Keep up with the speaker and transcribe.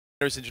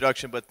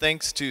Introduction, but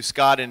thanks to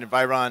Scott and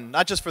Environ,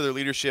 not just for their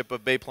leadership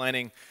of Bay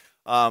Planning,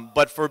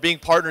 but for being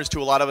partners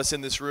to a lot of us in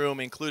this room,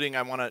 including,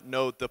 I want to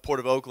note, the Port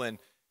of Oakland.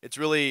 It's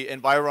really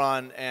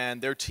Environ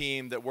and their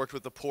team that worked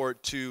with the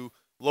port to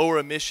lower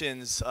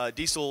emissions,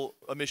 diesel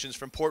emissions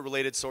from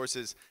port-related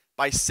sources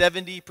by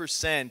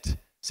 70%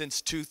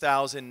 since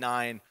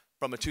 2009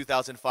 from a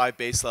 2005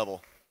 base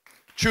level.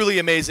 Truly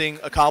amazing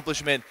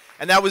accomplishment,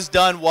 and that was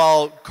done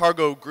while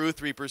cargo grew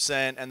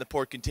 3% and the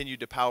port continued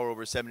to power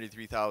over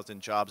 73,000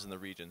 jobs in the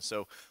region.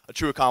 So a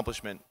true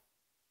accomplishment.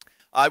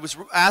 I was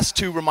asked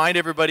to remind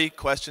everybody,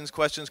 questions.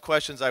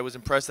 I was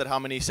impressed at how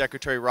many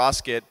Secretary Ross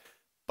get,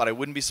 but I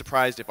wouldn't be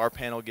surprised if our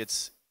panel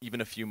gets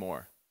even a few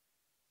more.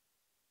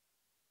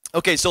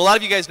 Okay, so a lot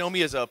of you guys know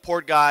me as a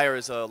port guy or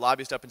as a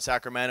lobbyist up in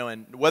Sacramento,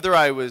 and whether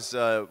I was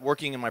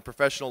working in my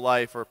professional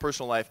life or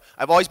personal life,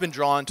 I've always been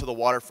drawn to the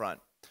waterfront.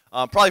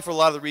 Probably for a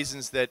lot of the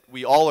reasons that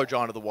we all are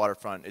drawn to the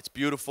waterfront. It's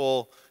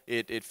beautiful,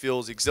 it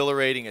feels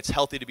exhilarating, it's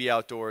healthy to be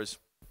outdoors.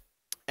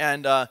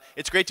 And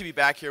it's great to be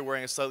back here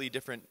wearing a slightly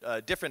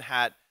different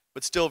hat,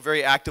 but still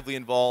very actively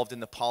involved in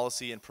the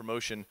policy and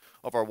promotion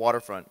of our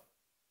waterfront.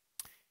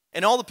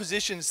 In all the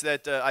positions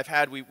that I've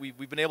had,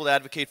 we've been able to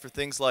advocate for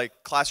things like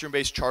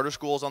classroom-based charter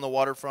schools on the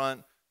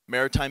waterfront,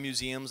 maritime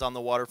museums on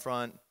the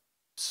waterfront,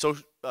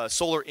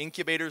 solar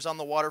incubators on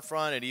the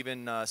waterfront, and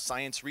even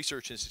science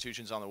research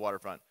institutions on the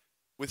waterfront.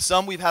 With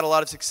some, we've had a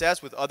lot of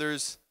success. With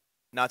others,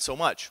 not so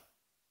much.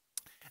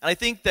 And I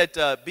think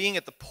that being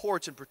at the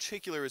ports in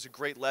particular is a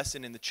great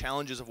lesson in the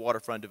challenges of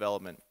waterfront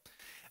development.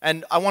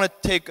 And I want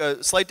to take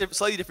a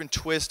slightly different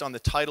twist on the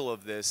title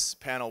of this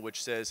panel,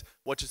 which says,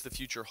 "What does the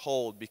future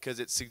hold?" because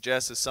it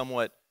suggests a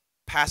somewhat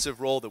passive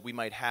role that we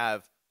might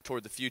have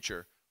toward the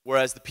future.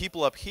 Whereas the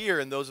people up here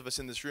and those of us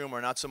in this room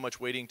are not so much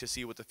waiting to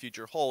see what the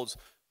future holds,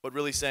 but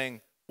really saying,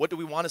 what do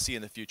we want to see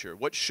in the future?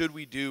 What should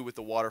we do with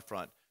the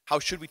waterfront? How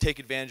should we take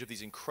advantage of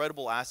these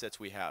incredible assets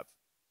we have?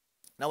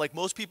 Now, like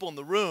most people in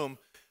the room,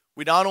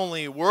 we not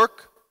only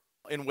work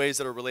in ways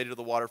that are related to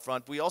the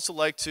waterfront, we also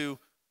like to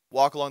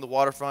walk along the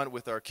waterfront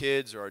with our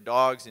kids or our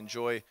dogs,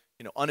 enjoy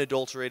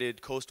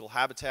unadulterated coastal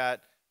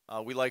habitat.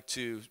 We like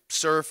to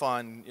surf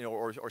on,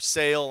 or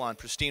sail on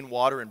pristine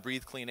water and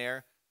breathe clean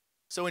air.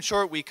 So in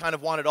short, we kind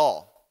of want it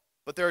all.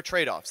 But there are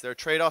trade-offs. There are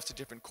trade-offs to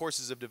different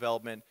courses of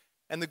development.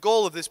 And the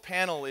goal of this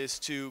panel is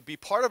to be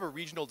part of a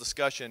regional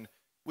discussion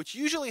which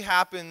usually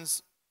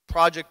happens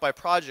project by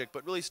project,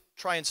 but really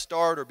try and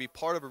start or be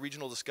part of a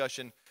regional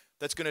discussion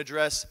that's going to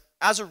address,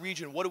 as a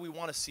region, what do we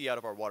want to see out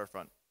of our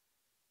waterfront?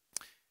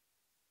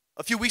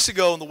 A few weeks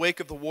ago, in the wake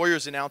of the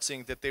Warriors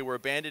announcing that they were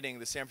abandoning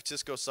the San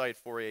Francisco site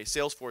for a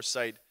Salesforce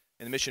site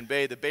in the Mission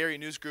Bay, the Bay Area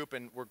News Group,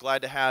 and we're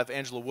glad to have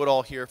Angela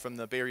Woodall here from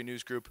the Bay Area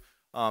News Group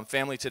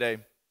family today,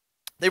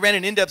 they ran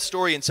an in-depth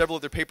story in several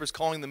of their papers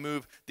calling the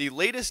move the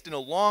latest in a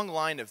long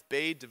line of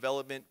Bay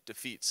development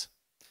defeats.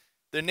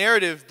 The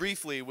narrative,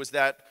 briefly, was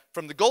that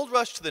from the gold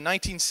rush to the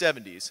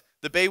 1970s,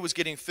 the Bay was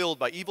getting filled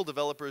by evil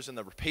developers in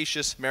the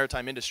rapacious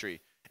maritime industry,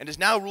 and is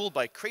now ruled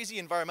by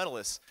crazy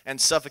environmentalists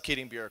and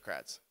suffocating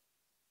bureaucrats.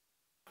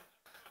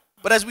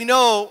 But as we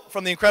know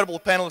from the incredible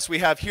panelists we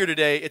have here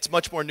today, it's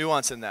much more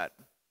nuanced than that.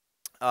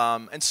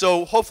 And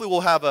so hopefully we'll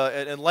have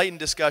an enlightened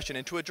discussion.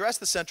 And to address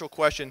the central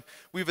question,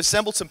 we've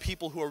assembled some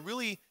people who are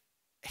really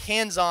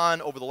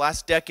hands-on over the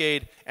last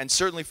decade, and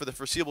certainly for the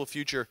foreseeable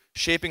future,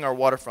 shaping our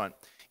waterfront.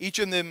 Each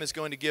of them is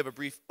going to give a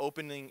brief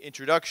opening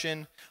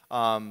introduction,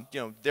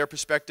 their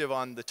perspective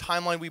on the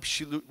timeline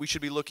we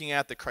should be looking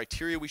at, the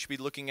criteria we should be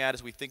looking at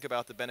as we think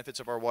about the benefits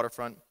of our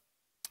waterfront.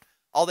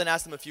 I'll then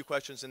ask them a few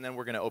questions, and then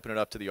we're going to open it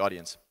up to the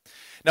audience.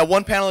 Now,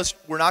 one panelist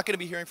we're not going to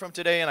be hearing from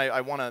today, and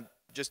I want to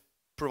just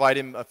provide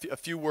him a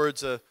few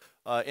words in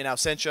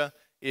absentia,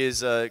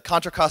 is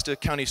Contra Costa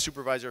County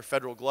Supervisor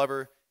Federal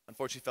Glover.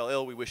 Unfortunately fell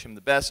ill. We wish him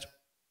the best.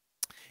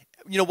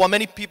 While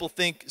many people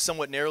think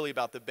somewhat narrowly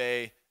about the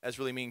Bay as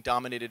really being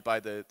dominated by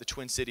the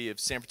twin cities of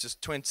San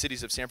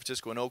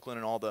Francisco and Oakland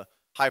and all the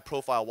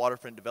high-profile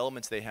waterfront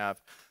developments they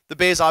have, the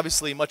Bay is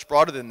obviously much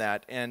broader than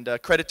that, and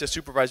credit to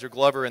Supervisor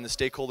Glover and the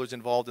stakeholders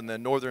involved in the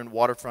Northern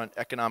Waterfront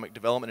Economic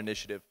Development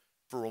Initiative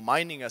for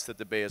reminding us that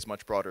the Bay is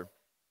much broader.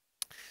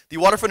 The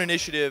Waterfront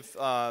Initiative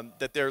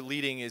that they're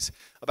leading is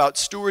about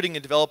stewarding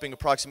and developing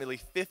approximately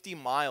 50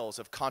 miles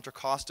of Contra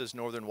Costa's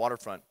northern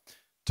waterfront.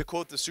 To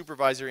quote the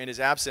supervisor in his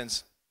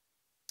absence,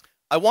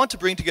 "I want to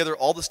bring together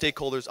all the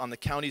stakeholders on the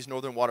county's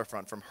northern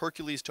waterfront, from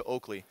Hercules to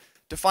Oakley,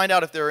 to find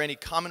out if there are any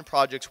common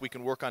projects we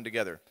can work on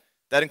together.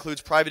 That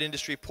includes private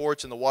industry,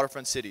 ports, and the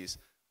waterfront cities.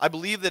 I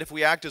believe that if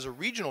we act as a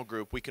regional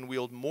group, we can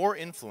wield more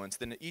influence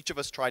than each of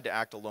us tried to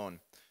act alone.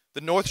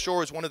 The North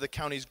Shore is one of the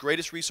county's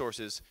greatest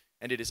resources,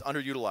 and it is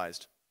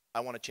underutilized.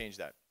 I want to change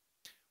that."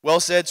 Well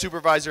said,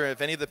 Supervisor.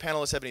 If any of the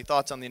panelists have any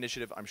thoughts on the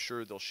initiative, I'm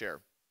sure they'll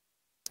share.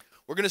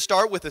 We're going to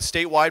start with a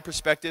statewide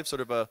perspective,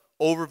 sort of an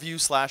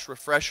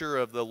overview/refresher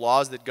of the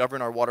laws that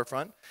govern our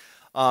waterfront.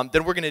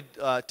 Then we're going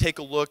to take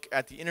a look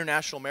at the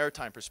international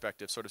maritime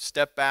perspective, sort of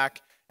step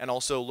back and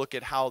also look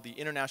at how the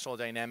international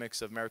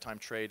dynamics of maritime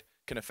trade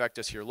can affect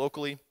us here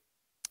locally.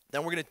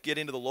 Then we're going to get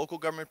into the local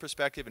government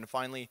perspective and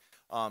finally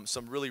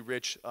some really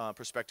rich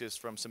perspectives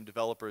from some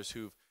developers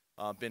who've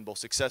been both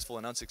successful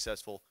and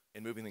unsuccessful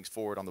in moving things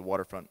forward on the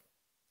waterfront.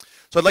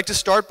 So I'd like to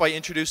start by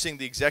introducing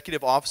the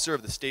executive officer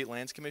of the State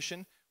Lands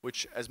Commission,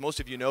 which, as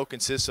most of you know,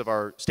 consists of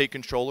our state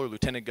controller,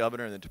 lieutenant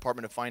governor, and the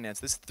Department of Finance.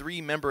 This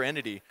three-member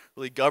entity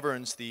really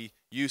governs the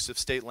use of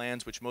state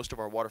lands, which most of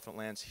our waterfront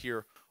lands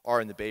here are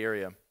in the Bay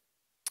Area.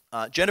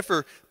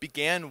 Jennifer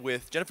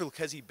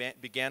Lucchesi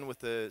began with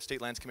the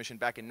State Lands Commission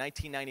back in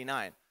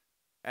 1999.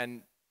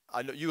 And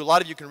I know a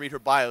lot of you can read her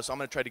bio, so I'm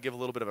going to try to give a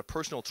little bit of a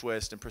personal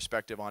twist and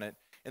perspective on it.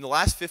 In the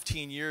last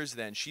 15 years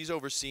then, she's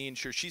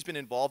been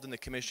involved in the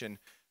commission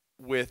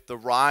with the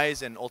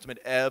rise and ultimate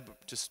ebb,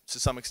 just to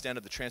some extent,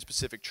 of the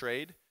Trans-Pacific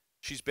trade.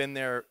 She's been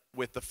there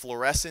with the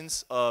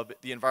fluorescence of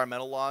the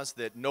environmental laws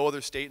that no other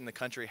state in the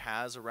country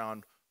has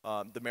around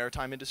the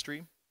maritime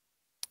industry.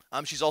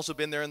 She's also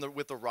been there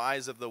with the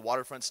rise of the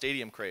waterfront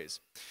stadium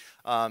craze.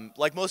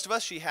 Like most of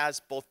us, she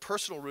has both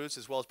personal roots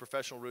as well as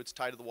professional roots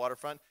tied to the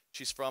waterfront.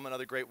 She's from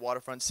another great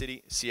waterfront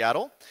city,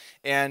 Seattle.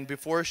 And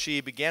before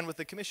she began with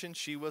the commission,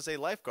 she was a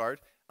lifeguard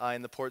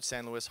in the Port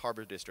San Luis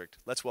Harbor District.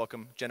 Let's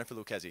welcome Jennifer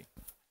Lucchesi.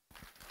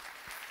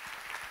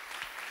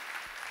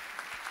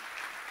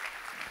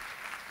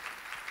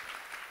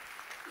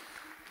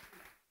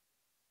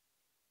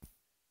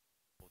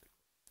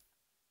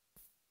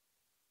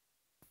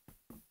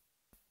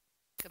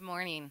 Good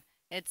morning.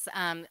 It's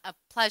a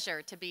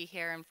pleasure to be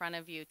here in front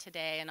of you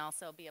today and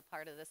also be a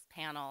part of this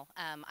panel.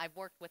 I've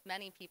worked with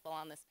many people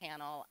on this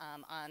panel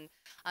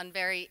on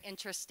very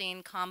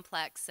interesting,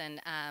 complex,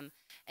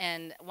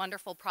 and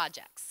wonderful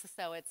projects.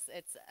 So it's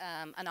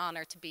an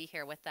honor to be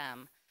here with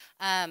them.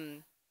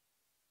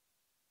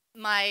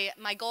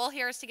 My goal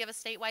here is to give a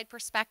statewide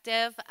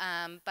perspective,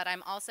 but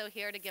I'm also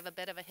here to give a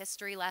bit of a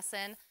history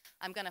lesson.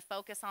 I'm going to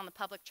focus on the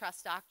public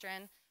trust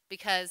doctrine,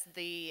 because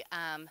the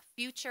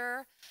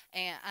future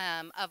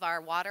of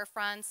our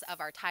waterfronts, of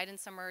our tide and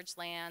submerged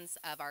lands,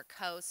 of our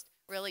coast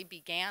really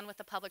began with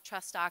the public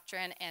trust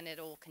doctrine, and it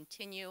will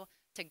continue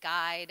to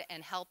guide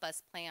and help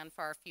us plan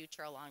for our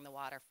future along the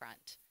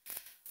waterfront.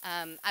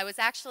 I was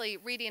actually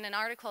reading an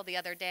article the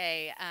other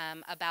day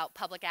about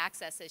public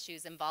access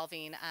issues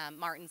involving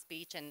Martin's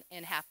Beach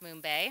in Half Moon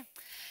Bay.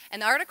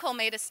 And the article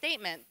made a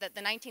statement that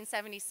the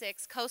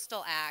 1976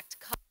 Coastal Act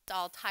caused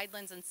all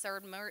tidelands and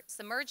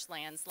submerged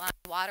lands lying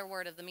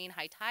waterward of the mean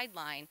high tide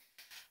line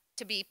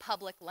to be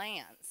public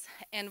lands.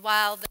 And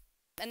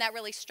and that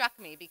really struck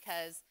me,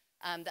 because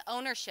the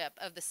ownership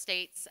of the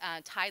state's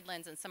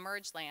tidelands and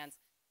submerged lands,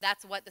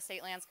 that's what the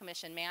State Lands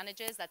Commission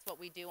manages. That's what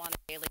we do on a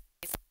daily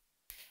basis.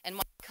 And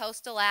while the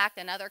Coastal Act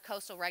and other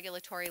coastal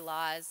regulatory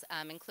laws,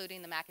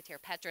 including the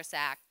McAteer-Petrus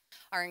Act,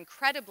 are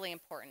incredibly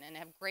important and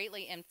have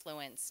greatly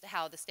influenced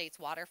how the state's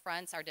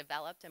waterfronts are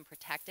developed and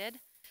protected,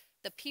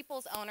 the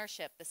people's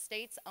ownership, the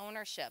state's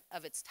ownership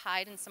of its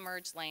tide and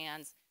submerged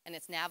lands and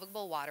its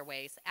navigable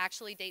waterways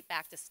actually date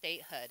back to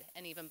statehood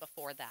and even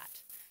before that.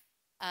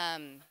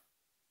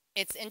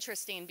 It's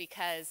interesting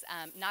because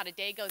not a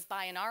day goes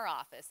by in our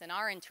office, in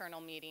our internal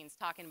meetings,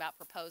 talking about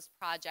proposed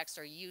projects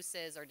or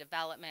uses or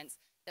developments,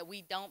 that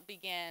we don't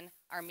begin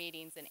our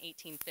meetings in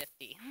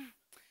 1850.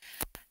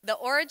 The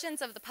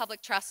origins of the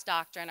public trust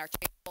doctrine are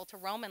traceable to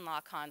Roman law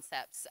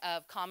concepts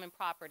of common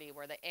property,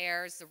 where the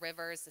airs, the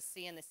rivers, the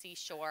sea, and the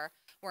seashore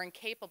were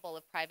incapable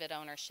of private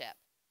ownership.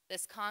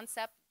 This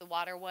concept, the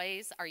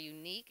waterways, are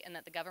unique in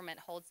that the government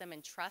holds them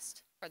in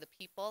trust for the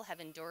people, have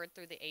endured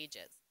through the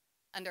ages.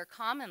 Under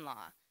common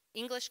law,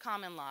 English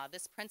common law,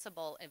 this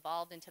principle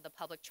evolved into the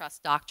public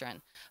trust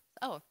doctrine.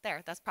 Oh,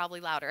 there, that's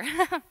probably louder.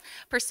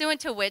 Pursuant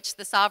to which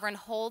the sovereign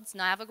holds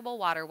navigable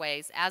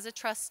waterways as a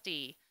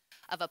trustee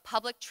of a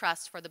public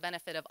trust for the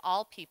benefit of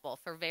all people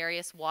for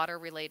various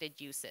water-related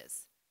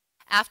uses.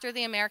 After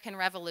the American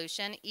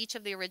Revolution, each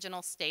of the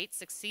original states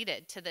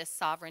succeeded to this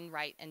sovereign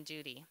right and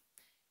duty.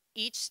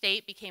 Each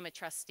state became a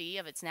trustee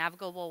of its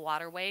navigable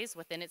waterways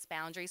within its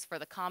boundaries for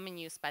the common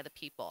use by the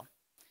people.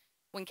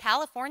 When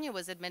California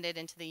was admitted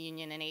into the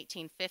Union in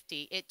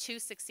 1850, it too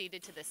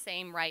succeeded to the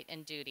same right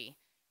and duty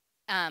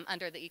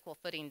under the equal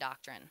footing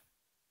doctrine.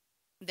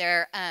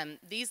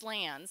 These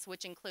lands,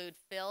 which include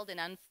filled and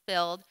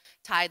unfilled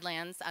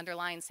tidelands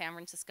underlying San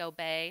Francisco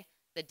Bay,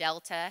 the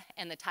Delta,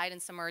 and the tide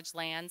and submerged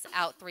lands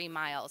out 3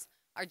 miles,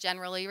 are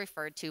generally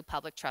referred to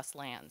public trust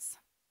lands.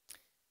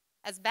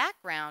 As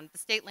background, the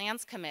State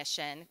Lands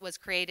Commission was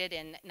created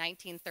in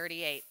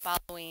 1938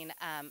 following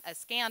a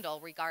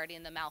scandal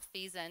regarding the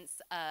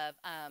malfeasance of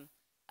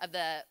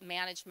the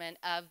management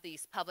of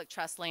these public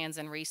trust lands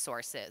and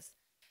resources.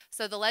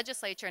 So the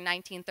legislature in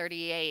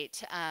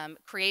 1938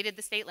 created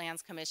the State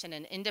Lands Commission,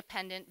 an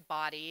independent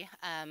body,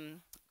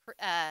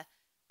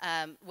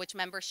 which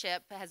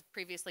membership has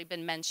previously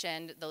been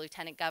mentioned, the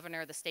lieutenant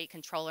governor, the state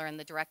controller, and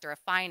the director of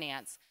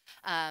finance,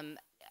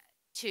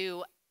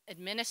 to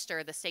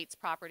administer the state's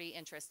property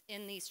interests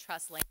in these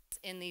trust lands,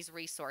 in these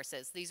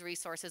resources. These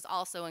resources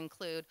also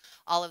include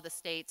all of the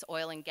state's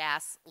oil and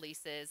gas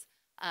leases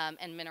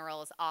and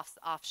minerals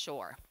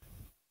offshore.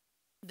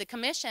 The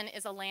commission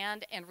is a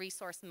land and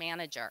resource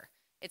manager.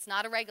 It's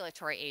not a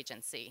regulatory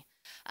agency,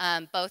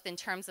 both in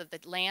terms of the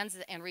lands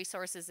and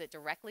resources it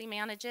directly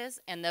manages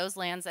and those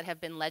lands that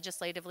have been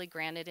legislatively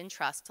granted in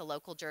trust to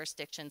local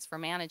jurisdictions for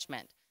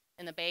management.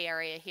 In the Bay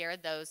Area here,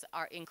 those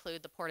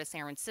include the Port of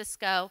San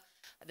Francisco,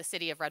 the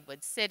City of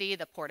Redwood City,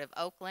 the Port of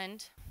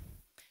Oakland.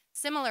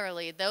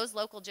 Similarly, those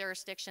local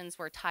jurisdictions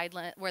where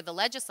the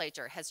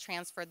legislature has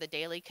transferred the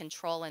daily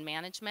control and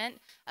management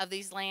of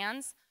these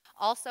lands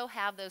also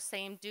have those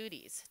same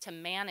duties to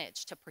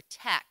manage, to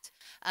protect,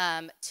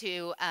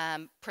 to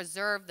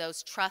preserve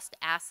those trust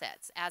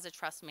assets as a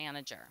trust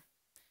manager.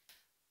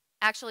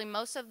 Actually,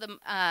 most of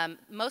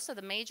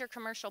the major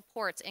commercial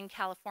ports in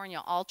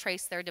California all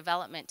trace their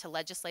development to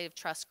legislative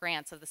trust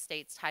grants of the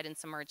state's tide and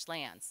submerged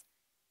lands.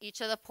 Each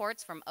of the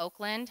ports from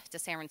Oakland to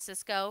San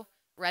Francisco,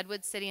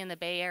 Redwood City in the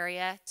Bay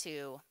Area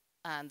to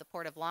the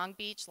Port of Long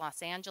Beach,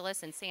 Los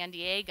Angeles, and San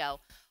Diego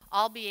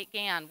all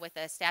began with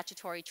a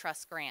statutory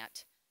trust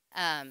grant.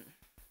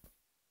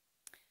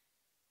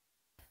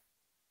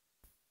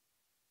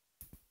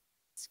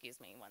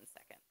 Excuse me one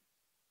second.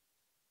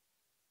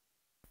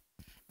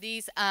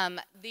 These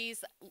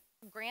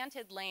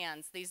granted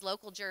lands, these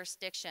local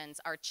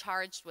jurisdictions are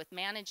charged with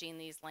managing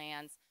these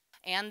lands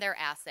and their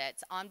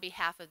assets on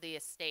behalf of the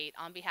estate,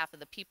 on behalf of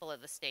the people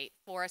of the state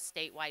for a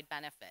statewide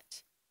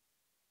benefit.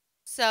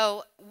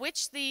 So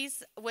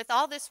with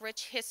all this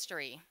rich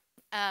history,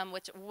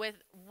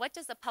 what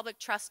does the public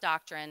trust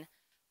doctrine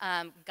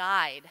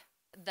guide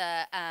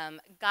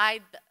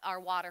our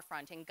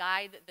waterfront and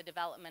guide the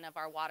development of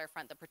our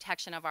waterfront, the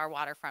protection of our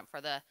waterfront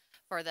for the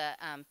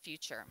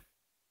future?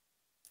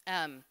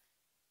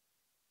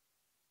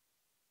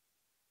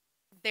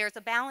 There's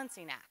a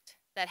balancing act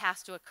that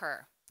has to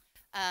occur.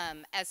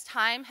 As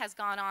time has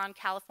gone on,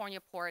 California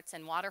ports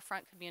and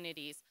waterfront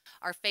communities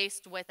are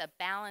faced with a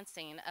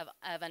balancing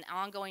of an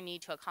ongoing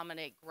need to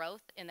accommodate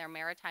growth in their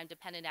maritime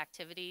dependent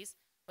activities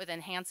with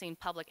enhancing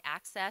public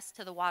access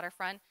to the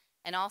waterfront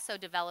and also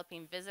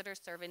developing visitor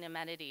serving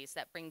amenities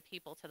that bring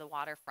people to the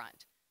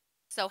waterfront.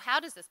 So how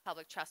does this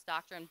public trust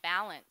doctrine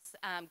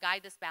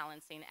guide this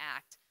balancing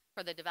act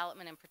for the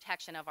development and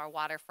protection of our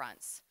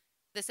waterfronts?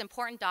 This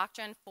important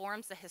doctrine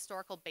forms the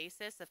historical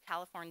basis of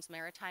California's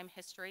maritime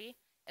history.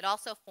 It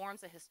also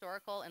forms a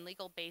historical and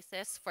legal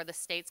basis for the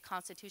state's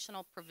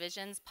constitutional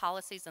provisions,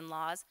 policies, and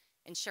laws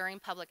ensuring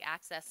public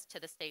access to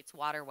the state's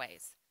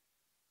waterways.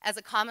 As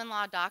a common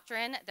law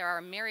doctrine, there are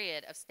a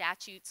myriad of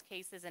statutes,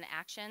 cases, and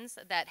actions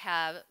that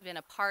have been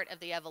a part of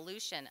the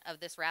evolution of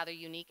this rather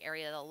unique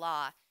area of the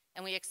law,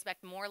 and we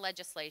expect more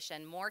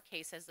legislation, more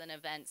cases, and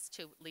events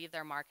to leave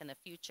their mark in the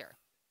future.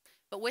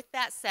 But with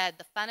that said,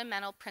 the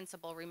fundamental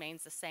principle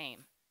remains the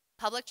same.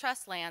 Public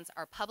trust lands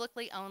are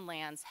publicly owned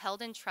lands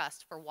held in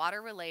trust for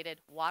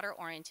water-related,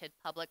 water-oriented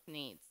public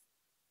needs.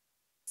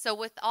 So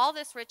with all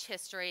this rich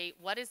history,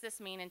 what does this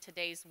mean in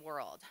today's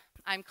world?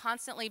 I'm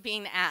constantly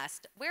being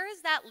asked, where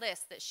is that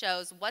list that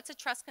shows what's a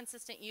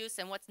trust-consistent use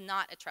and what's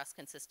not a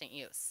trust-consistent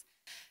use?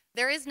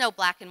 There is no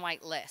black and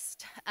white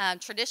list.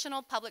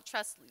 Traditional public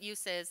trust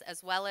uses,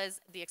 as well as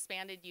the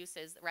expanded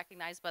uses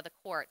recognized by the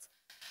courts,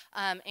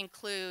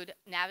 include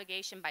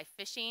navigation by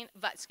fishing,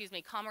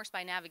 commerce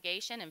by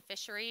navigation and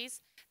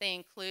fisheries. They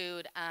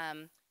include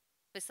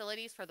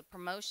facilities for the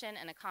promotion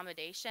and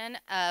accommodation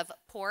of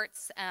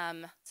ports,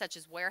 such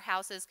as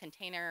warehouses,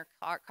 container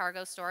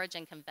cargo storage,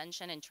 and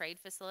convention and trade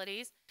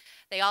facilities.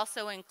 They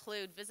also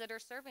include visitor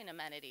serving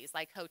amenities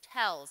like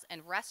hotels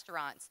and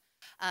restaurants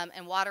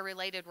and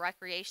water-related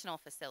recreational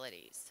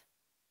facilities.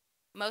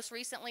 Most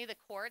recently, the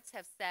courts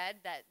have said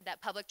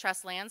that public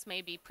trust lands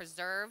may be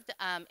preserved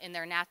in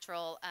their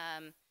natural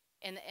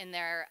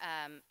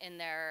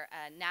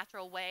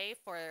natural way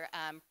for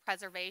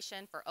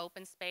preservation, for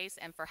open space,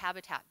 and for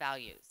habitat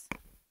values.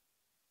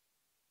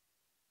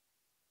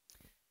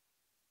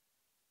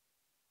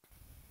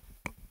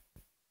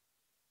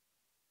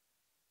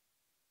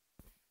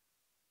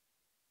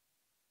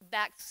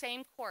 That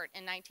same court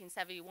in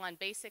 1971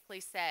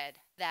 basically said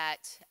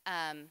that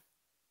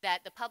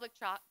that the public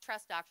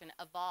trust doctrine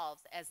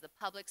evolves as the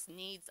public's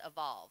needs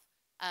evolve.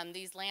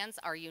 These lands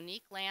are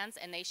unique lands,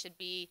 and they should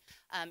be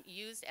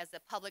used as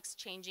the public's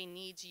changing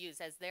needs use.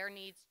 As their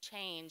needs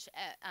change,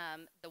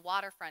 the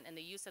waterfront and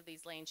the use of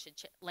these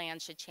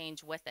lands should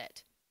change with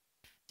it.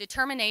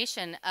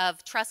 Determination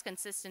of trust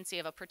consistency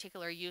of a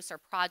particular use or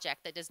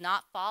project that does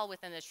not fall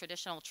within the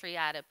traditional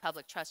triad of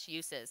public trust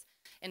uses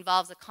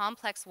involves a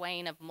complex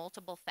weighing of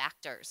multiple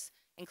factors,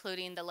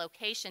 including the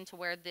location to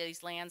where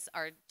these lands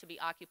are to be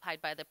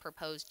occupied by the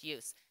proposed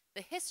use.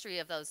 The history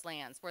of those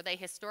lands, were they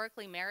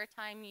historically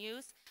maritime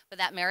use, but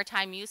that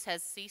maritime use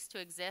has ceased to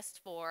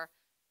exist for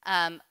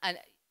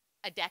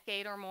a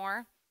decade or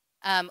more?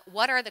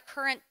 What are the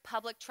current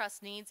public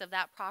trust needs of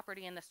that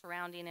property and the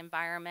surrounding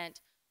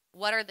environment?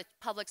 What are the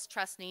public's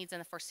trust needs in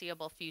the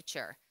foreseeable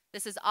future?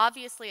 This is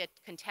obviously a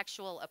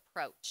contextual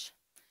approach.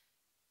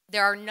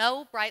 There are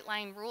no bright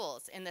line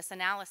rules in this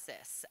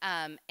analysis,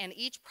 and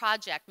each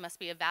project must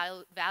be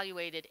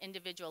evaluated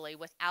individually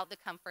without the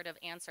comfort of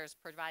answers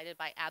provided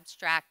by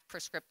abstract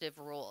prescriptive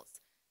rules.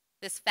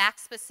 This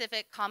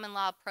fact-specific common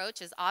law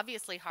approach is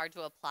obviously hard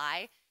to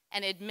apply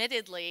and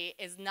admittedly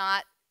is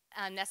not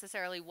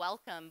necessarily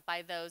welcome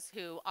by those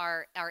who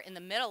are in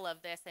the middle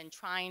of this and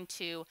trying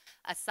to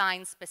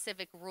assign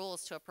specific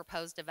rules to a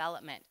proposed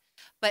development.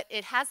 But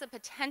it has a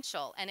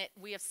potential, and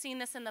we have seen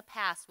this in the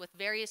past with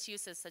various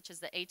uses such as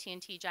the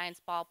AT&T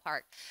Giants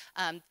Ballpark,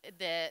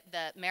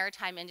 the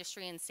maritime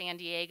industry in San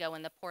Diego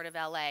and the Port of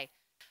LA.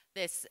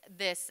 This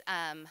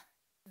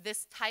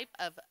type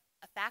of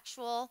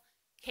factual,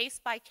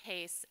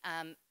 case-by-case,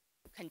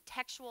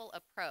 contextual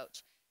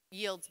approach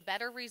yields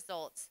better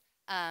results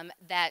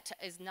that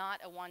is not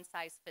a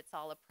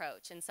one-size-fits-all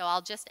approach. And so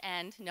I'll just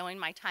end, knowing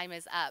my time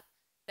is up,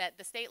 that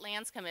the State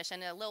Lands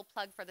Commission, a little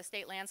plug for the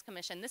State Lands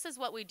Commission, this is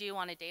what we do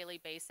on a daily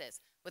basis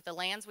with the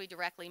lands we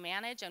directly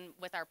manage and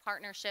with our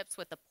partnerships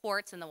with the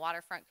ports and the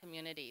waterfront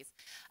communities.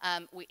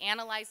 We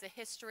analyze the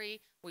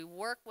history, we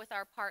work with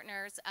our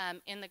partners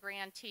in the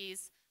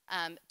grantees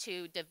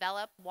to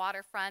develop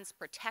waterfronts,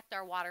 protect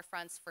our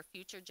waterfronts for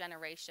future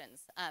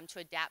generations to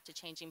adapt to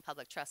changing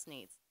public trust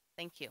needs.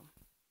 Thank you.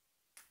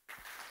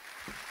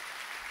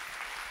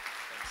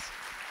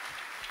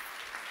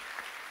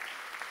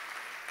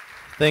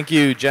 Thank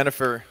you,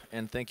 Jennifer,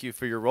 and thank you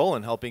for your role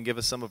in helping give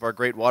us some of our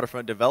great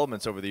waterfront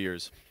developments over the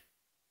years.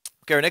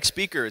 Okay, our next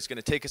speaker is going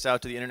to take us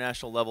out to the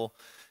international level,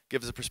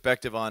 give us a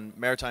perspective on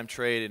maritime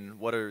trade and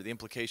what are the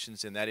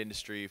implications in that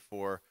industry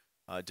for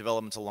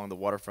developments along the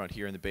waterfront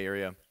here in the Bay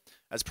Area.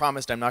 As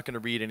promised, I'm not going to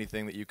read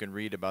anything that you can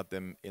read about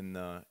them in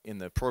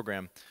the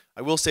program.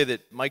 I will say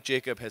that Mike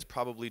Jacob has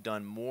probably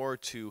done more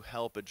to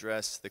help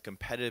address the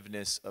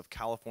competitiveness of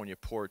California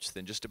ports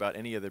than just about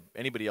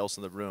anybody else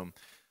in the room.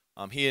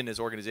 He and his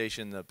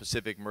organization, the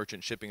Pacific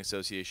Merchant Shipping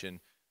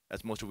Association,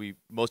 as most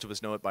of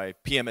us know it by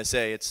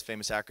PMSA, it's a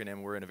famous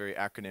acronym. We're in a very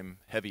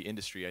acronym-heavy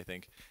industry, I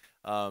think.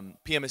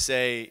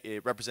 PMSA,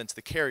 it represents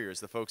the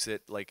carriers, the folks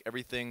that, like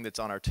everything that's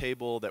on our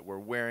table, that we're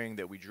wearing,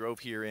 that we drove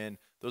here in,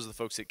 those are the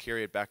folks that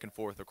carry it back and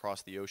forth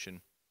across the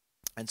ocean.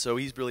 And so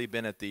he's really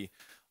been at the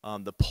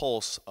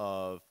pulse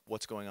of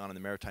what's going on in the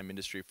maritime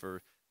industry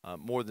for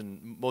more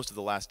than most of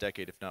the last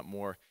decade, if not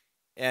more.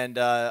 And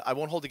I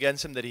won't hold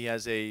against him that he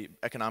has a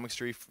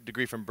economics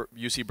degree from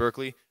UC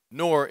Berkeley,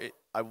 nor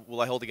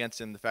will I hold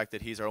against him the fact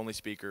that he's our only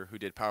speaker who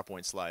did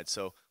PowerPoint slides.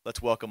 So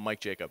let's welcome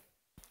Mike Jacob.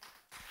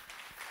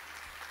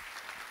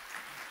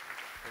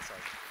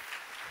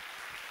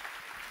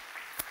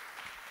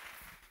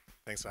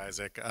 Thanks,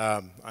 Isaac.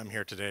 I'm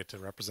here today to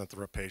represent the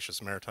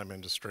rapacious maritime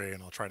industry,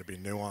 and I'll try to be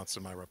nuanced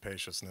in my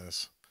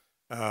rapaciousness.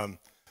 The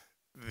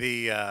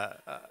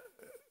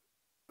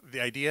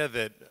idea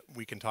that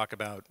we can talk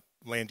about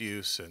land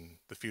use and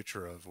the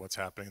future of what's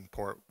happening in the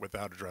port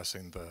without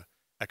addressing the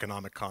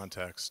economic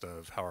context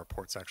of how our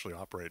ports actually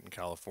operate in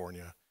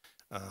California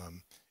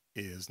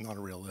is not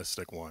a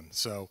realistic one.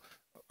 So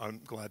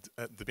I'm glad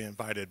to be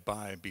invited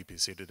by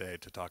BPC today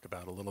to talk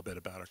about a little bit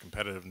about our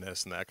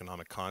competitiveness and the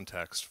economic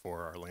context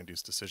for our land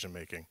use decision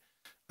making.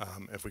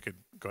 If we could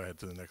go ahead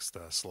to the next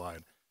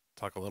slide,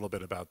 talk a little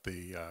bit about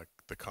the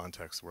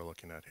context we're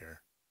looking at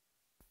here.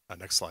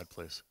 Next slide,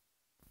 please.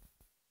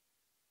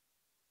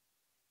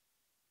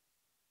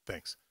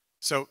 Thanks.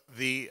 So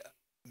the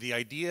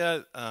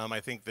idea I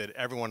think that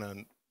everyone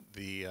in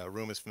the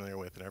room is familiar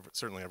with, and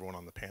certainly everyone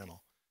on the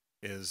panel,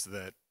 is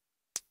that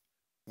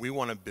we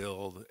want to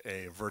build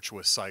a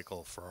virtuous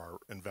cycle for our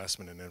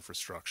investment in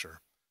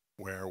infrastructure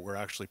where we're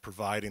actually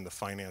providing the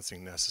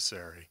financing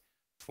necessary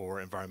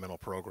for environmental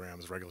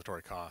programs,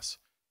 regulatory costs,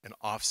 and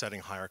offsetting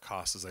higher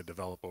costs as they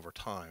develop over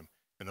time.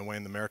 And the way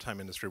in the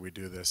maritime industry we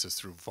do this is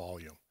through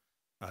volume.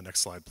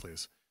 Next slide,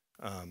 please.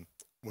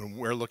 When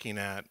we're looking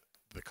at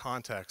the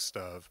context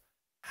of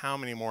how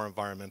many more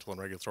environmental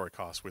and regulatory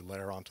costs we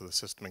layer onto the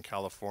system in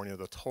California,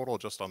 the total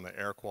just on the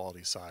air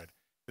quality side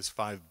is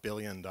 $5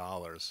 billion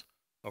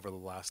over the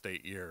last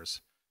 8 years.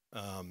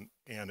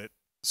 And it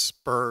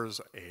spurs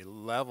a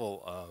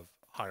level of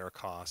higher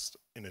cost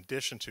in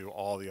addition to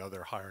all the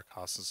other higher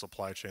costs in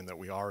supply chain that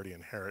we already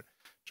inherit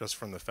just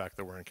from the fact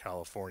that we're in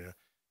California.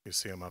 You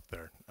see them up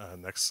there.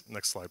 Next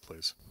slide,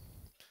 please.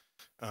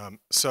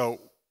 So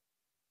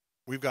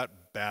we've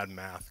got bad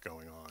math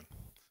going on.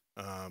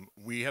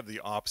 We have the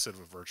opposite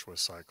of a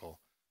virtuous cycle,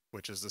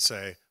 which is to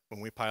say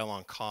when we pile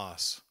on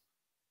costs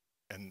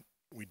and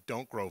we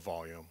don't grow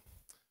volume,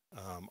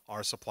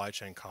 our supply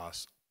chain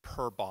costs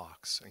per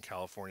box in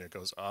California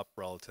goes up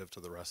relative to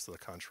the rest of the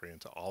country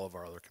and to all of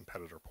our other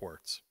competitor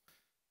ports.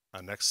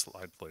 Next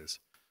slide, please.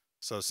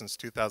 So since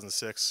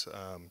 2006,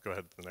 go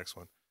ahead to the next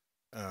one,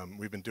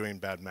 we've been doing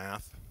bad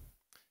math.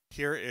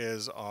 Here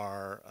is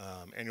our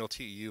annual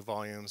TEU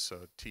volumes.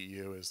 So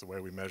TEU is the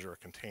way we measure a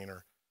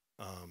container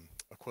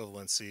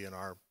equivalency in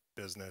our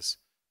business.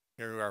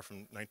 Here we are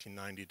from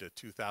 1990 to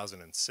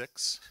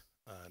 2006.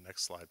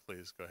 Next slide,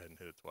 please. Go ahead and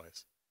hit it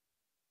twice.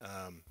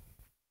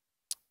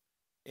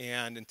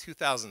 And in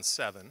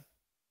 2007,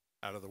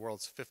 out of the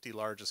world's 50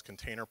 largest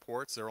container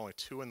ports, there are only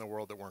 2 in the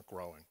world that weren't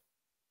growing: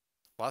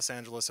 Los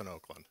Angeles and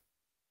Oakland.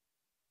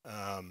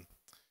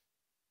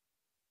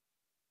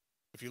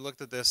 If you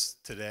looked at this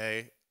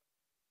today,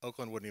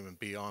 Oakland wouldn't even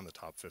be on the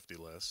top 50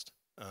 list.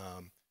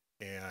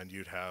 And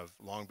you'd have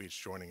Long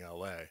Beach joining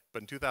LA.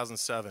 But in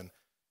 2007,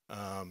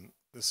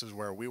 this is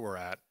where we were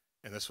at,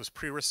 and this was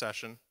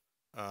pre-recession,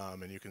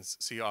 and you can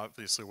see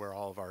obviously where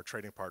all of our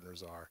trading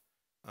partners are.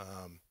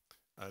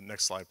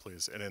 Next slide,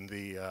 please. And in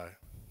the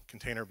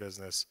container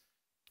business,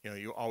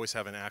 you always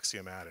have an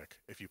axiomatic.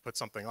 If you put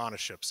something on a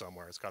ship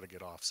somewhere, it's got to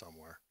get off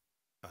somewhere.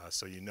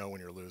 So you know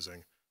when you're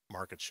losing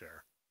market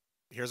share.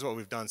 Here's what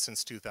we've done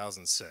since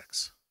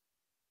 2006.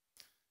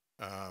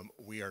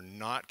 We are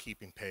not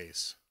keeping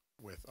pace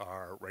with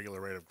our regular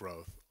rate of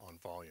growth on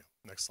volume.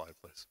 Next slide,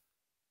 please.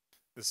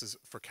 This is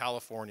for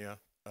California.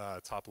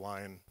 Top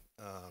line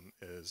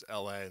is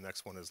LA,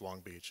 next one is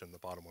Long Beach, and the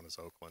bottom one is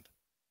Oakland.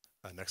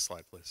 Next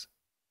slide, please.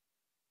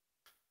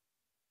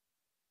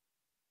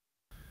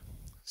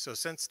 So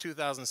since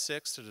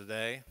 2006 to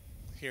today,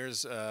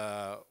 here's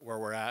where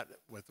we're at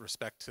with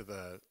respect to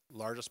the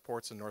largest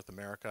ports in North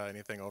America,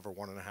 anything over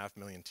 1.5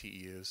 million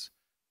TEUs.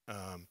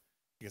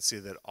 You can see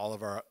that all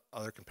of our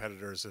other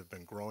competitors have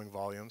been growing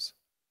volumes.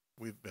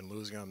 We've been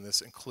losing them.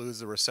 This includes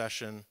the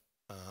recession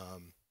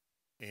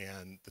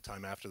and the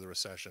time after the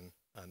recession.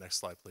 Next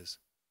slide, please.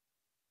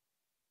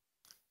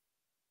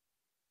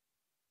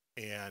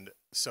 And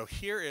so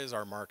here is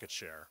our market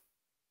share,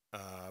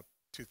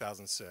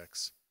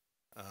 2006.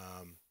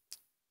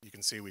 You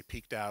can see we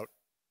peaked out.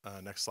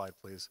 Next slide,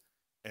 please.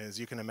 And as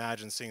you can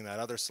imagine, seeing that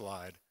other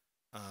slide,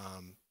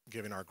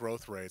 giving our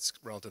growth rates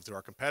relative to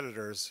our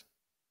competitors,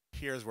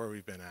 here's where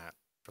we've been at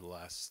for the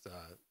last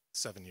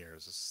 7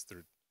 years. This is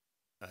through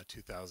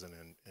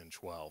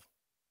 2012.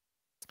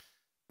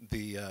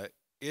 The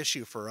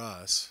issue for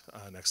us,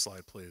 next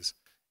slide please,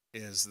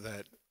 is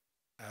that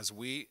as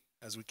we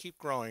keep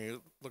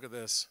growing, look at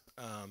this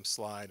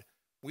slide,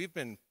 we've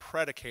been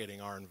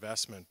predicating our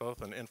investment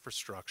both in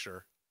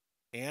infrastructure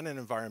and in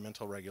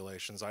environmental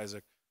regulations.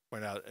 Isaac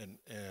pointed out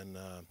in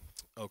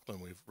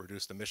Oakland, we've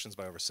reduced emissions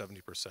by over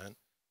 70%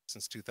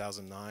 since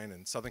 2009.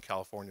 In Southern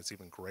California, it's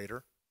even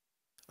greater.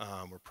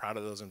 We're proud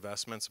of those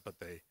investments, but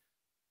they,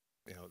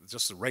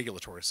 just the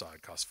regulatory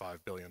side costs $5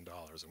 billion,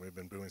 and we've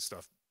been doing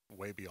stuff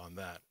way beyond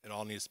that. It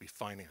all needs to be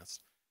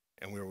financed.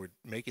 And we were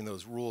making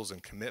those rules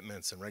and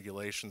commitments and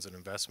regulations and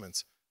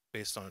investments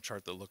based on a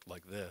chart that looked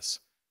like this.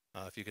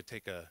 If you could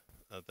take the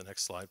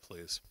next slide,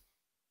 please.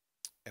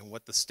 And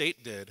what the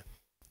state did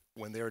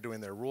when they were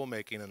doing their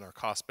rulemaking and our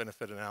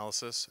cost-benefit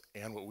analysis,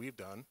 and what we've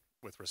done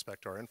with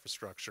respect to our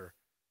infrastructure,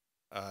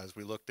 is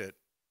we looked at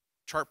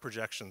chart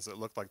projections that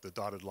looked like the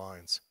dotted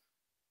lines.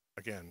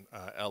 Again,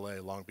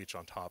 LA, Long Beach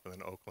on top, and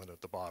then Oakland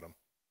at the bottom.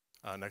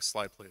 Next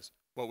slide, please.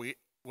 What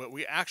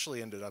we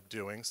actually ended up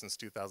doing since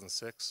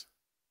 2006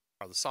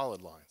 are the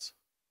solid lines.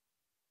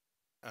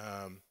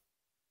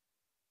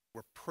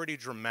 We're pretty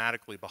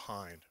dramatically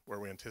behind where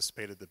we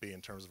anticipated to be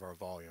in terms of our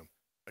volume.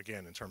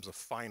 Again, in terms of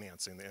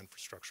financing the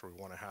infrastructure we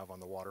want to have on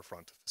the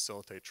waterfront to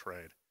facilitate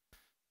trade.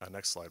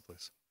 Next slide,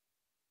 please.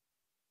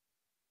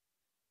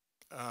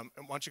 And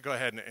why don't you go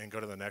ahead and go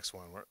to the next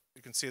one, where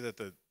you can see that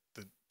the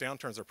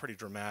downturns are pretty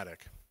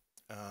dramatic.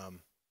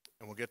 And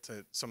we'll get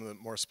to some of the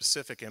more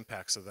specific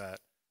impacts of that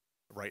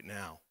right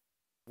now.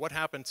 What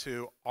happened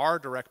to our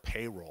direct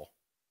payroll?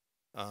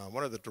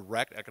 What are the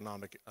direct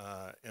economic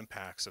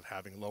impacts of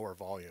having lower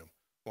volume?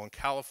 Well, in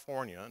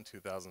California in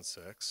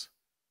 2006,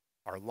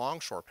 our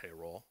longshore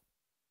payroll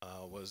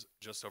was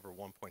just over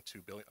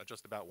 1.2 billion,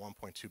 just about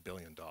 1.2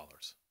 billion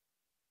dollars.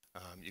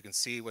 You can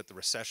see what the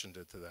recession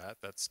did to that.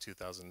 That's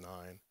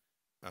 2009,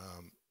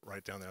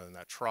 right down there in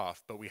that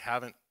trough. But we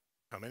haven't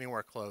come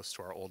anywhere close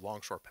to our old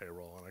longshore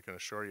payroll, and I can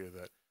assure you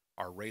that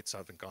our rates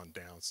haven't gone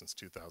down since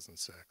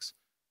 2006,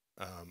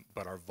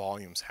 but our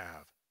volumes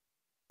have.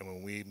 And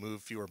when we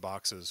move fewer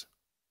boxes,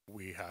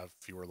 we have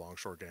fewer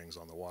longshore gangs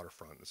on the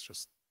waterfront. It's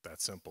just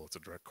that simple. It's a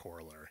direct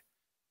corollary.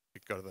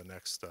 You can go to the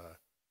next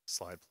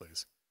slide,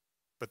 please.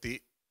 But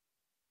the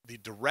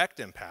direct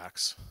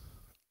impacts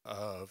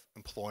of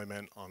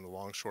employment on the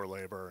longshore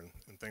labor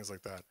and things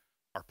like that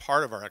are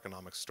part of our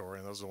economic story,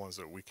 and those are the ones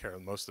that we care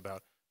most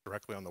about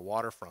directly on the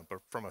waterfront. But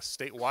from a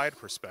statewide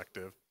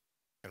perspective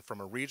and from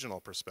a regional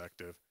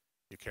perspective,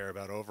 you care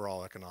about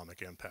overall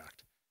economic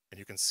impact. And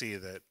you can see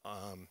that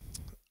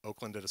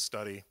Oakland did a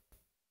study,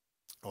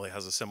 LA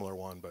has a similar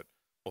one, but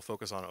we'll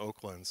focus on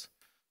Oakland's,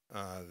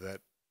 that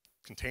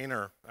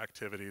container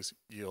activities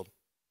yield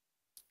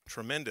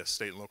tremendous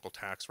state and local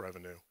tax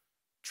revenue,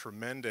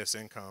 tremendous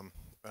income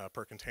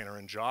per container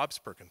and jobs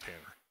per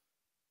container.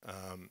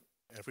 And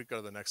if we go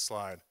to the next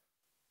slide,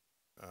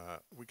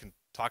 we can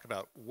talk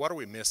about what are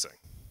we missing.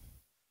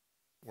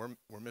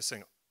 We're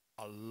missing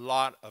a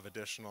lot of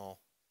additional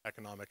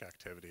economic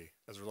activity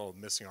as a result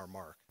of missing our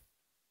mark.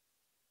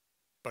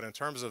 But in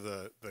terms of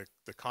the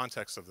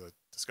context of the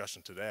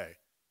discussion today,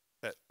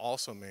 that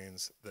also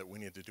means that we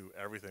need to do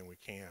everything we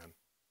can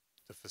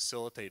to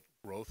facilitate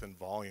growth in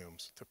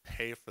volumes, to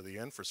pay for the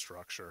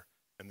infrastructure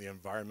and the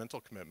environmental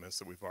commitments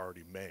that we've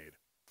already made.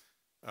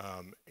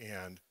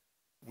 And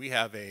we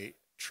have a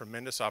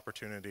tremendous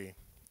opportunity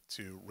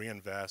to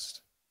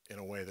reinvest in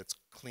a way that's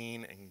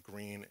clean and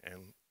green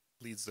and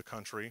leads the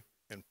country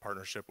in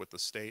partnership with the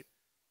state.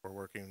 We're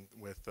working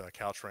with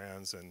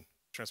Caltrans and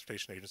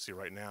Transportation Agency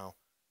right now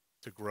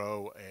to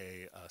grow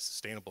a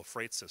sustainable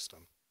freight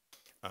system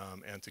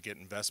and to get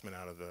investment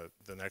out of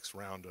the next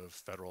round of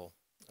federal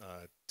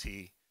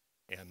T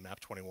and MAP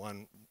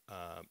 21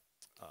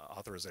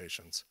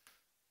 authorizations.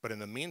 But in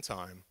the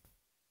meantime,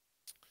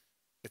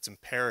 it's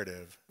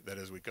imperative that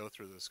as we go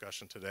through the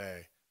discussion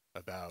today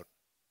about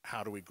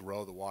how do we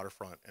grow the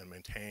waterfront and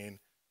maintain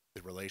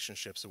the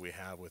relationships that we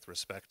have with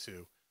respect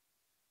to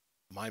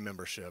my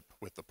membership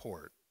with the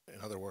port.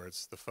 In other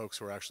words, the folks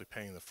who are actually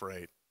paying the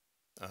freight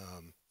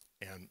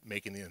and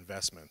making the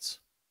investments.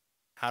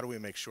 How do we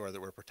make sure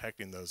that we're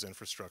protecting those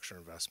infrastructure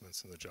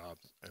investments and the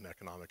jobs and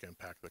economic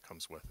impact that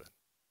comes with it?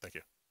 Thank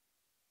you.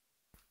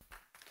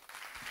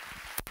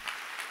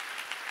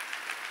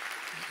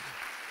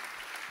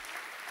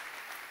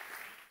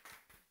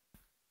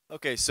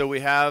 Okay, so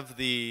we have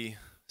the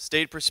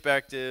state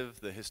perspective,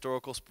 the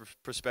historical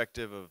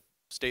perspective of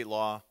state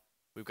law.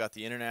 We've got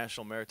the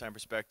international maritime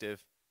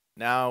perspective.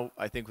 Now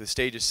I think the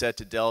stage is set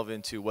to delve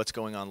into what's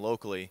going on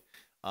locally.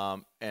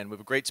 And we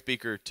have a great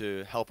speaker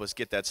to help us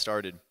get that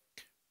started.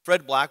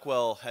 Fred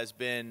Blackwell has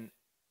been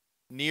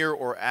near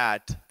or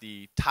at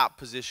the top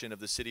position of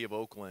the city of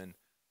Oakland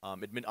on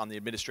the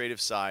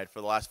administrative side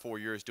for the last 4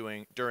 years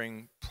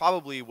during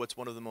probably what's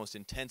one of the most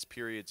intense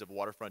periods of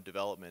waterfront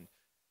development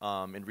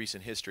in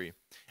recent history.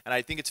 And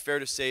I think it's fair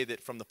to say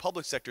that from the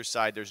public sector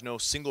side, there's no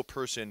single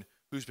person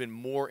who's been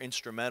more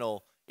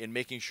instrumental in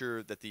making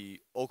sure that the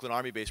Oakland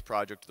Army Base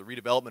project, the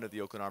redevelopment of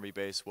the Oakland Army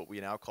Base, what we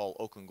now call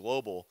Oakland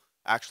Global,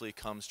 actually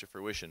comes to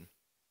fruition.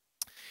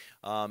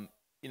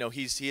 You know,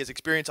 he has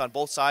experience on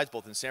both sides,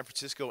 both in San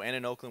Francisco and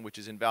in Oakland, which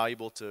is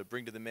invaluable to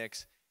bring to the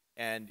mix.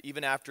 And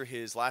even after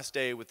his last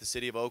day with the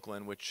city of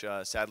Oakland, which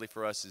sadly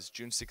for us is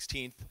June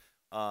 16th,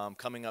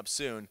 coming up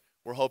soon,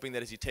 we're hoping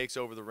that as he takes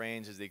over the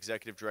reins as the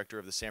executive director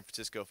of the San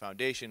Francisco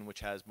Foundation, which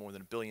has more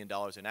than $1 billion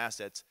in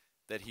assets,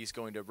 that he's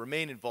going to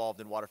remain involved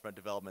in waterfront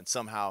development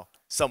somehow,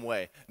 some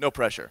way. No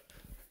pressure.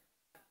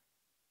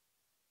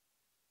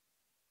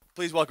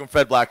 Please welcome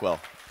Fred Blackwell.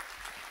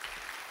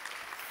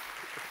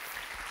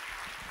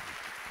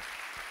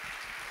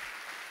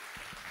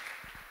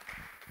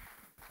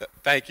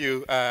 Thank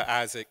you,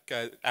 Isaac.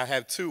 I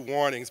have two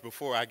warnings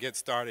before I get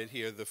started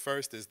here. The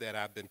first is that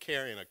I've been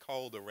carrying a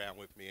cold around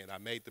with me, and I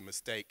made the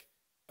mistake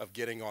of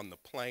getting on the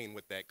plane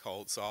with that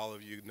cold, so all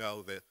of you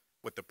know that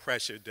what the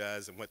pressure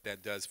does and what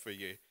that does for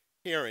your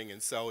hearing.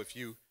 And so if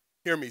you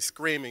hear me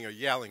screaming or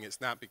yelling,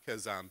 it's not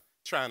because I'm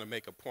trying to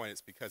make a point,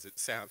 it's because it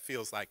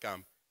feels like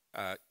I'm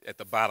at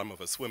the bottom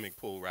of a swimming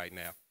pool right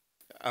now.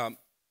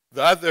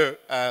 The other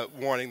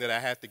warning that I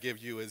have to give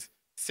you is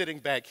sitting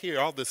back here,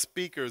 all the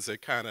speakers are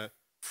kind of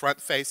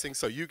front-facing,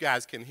 so you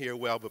guys can hear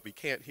well, but we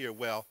can't hear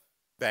well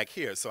back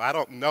here. So I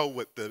don't know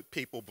what the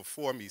people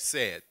before me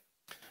said.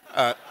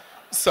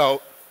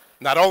 So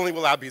not only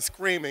will I be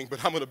screaming,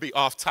 but I'm going to be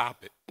off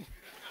topic.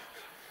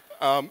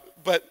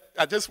 But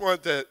I just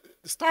wanted to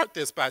start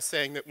this by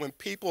saying that when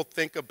people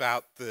think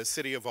about the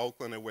city of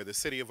Oakland and where the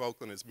city of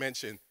Oakland is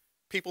mentioned,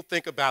 people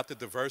think about the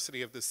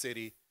diversity of the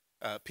city.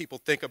 People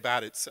think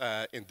about its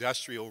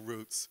industrial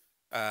roots,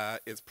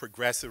 its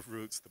progressive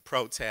roots, the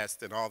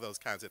protests, and all those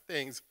kinds of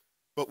things.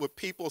 But what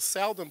people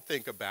seldom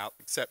think about,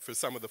 except for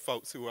some of the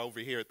folks who are over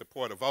here at the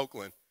Port of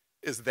Oakland,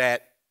 is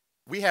that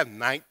we have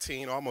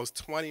 19, almost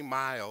 20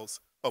 miles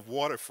of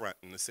waterfront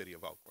in the city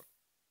of Oakland.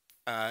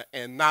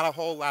 And not a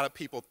whole lot of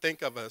people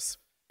think of us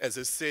as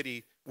a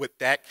city with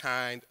that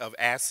kind of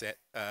asset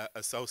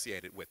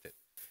associated with it.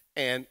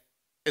 And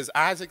as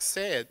Isaac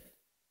said,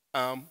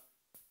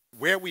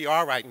 where we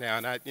are right now,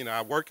 and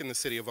I work in the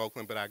city of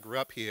Oakland, but I grew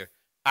up here,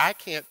 I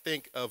can't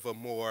think of a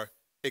more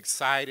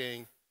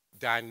exciting,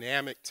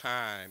 dynamic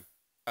time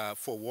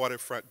for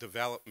waterfront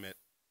development,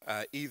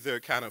 either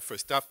kind of for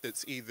stuff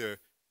that's either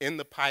in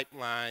the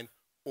pipeline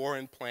or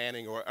in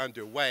planning or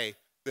underway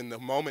than the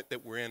moment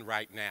that we're in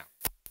right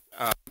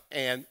now.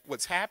 And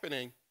what's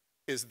happening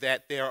is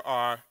that there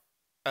are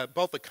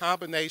both a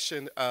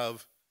combination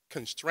of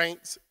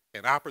constraints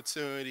and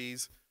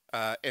opportunities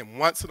and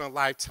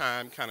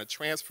once-in-a-lifetime kind of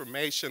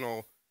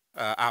transformational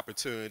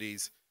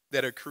opportunities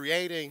that are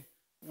creating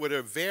what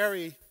are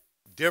very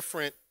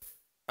different,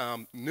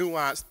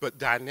 nuanced but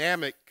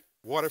dynamic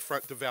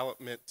waterfront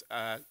development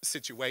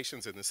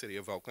situations in the city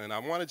of Oakland. I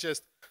want to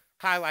just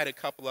highlight a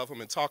couple of them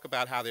and talk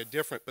about how they're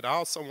different, but I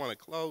also want to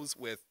close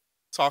with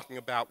talking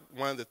about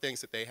one of the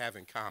things that they have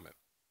in common.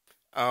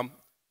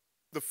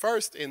 The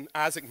first, and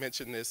Isaac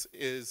mentioned this,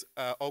 is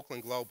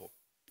Oakland Global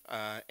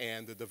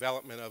and the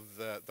development of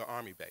the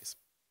Army base.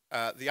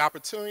 The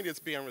opportunity that's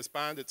being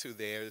responded to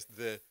there is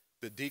the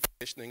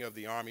decommissioning of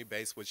the Army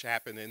base, which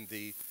happened in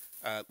the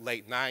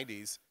late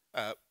 90s.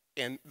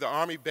 And the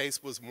Army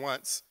base was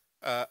once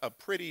a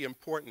pretty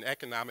important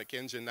economic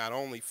engine, not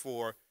only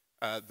for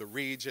the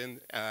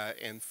region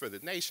and for the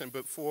nation,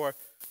 but for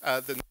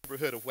the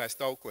neighborhood of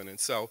West Oakland. And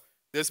so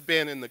there's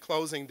been, in the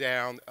closing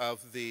down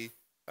of the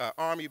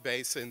Army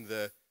base and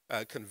the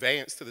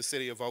conveyance to the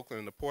city of Oakland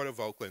and the Port of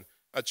Oakland,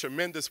 a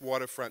tremendous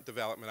waterfront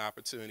development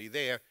opportunity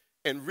there.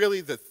 And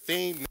really the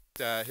theme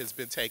that has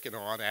been taken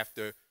on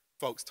after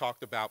folks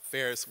talked about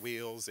Ferris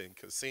wheels and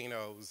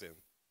casinos and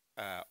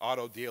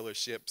auto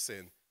dealerships,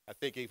 and I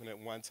think even at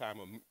one time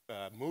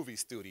a movie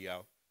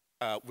studio,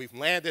 we've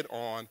landed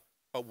on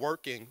a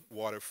working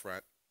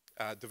waterfront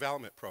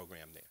development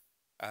program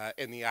there.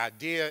 And the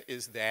idea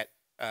is that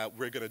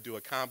we're going to do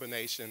a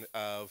combination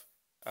of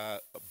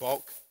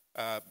bulk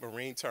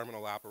marine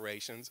terminal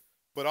operations,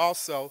 but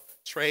also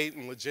trade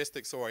and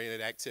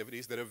logistics-oriented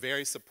activities that are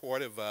very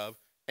supportive of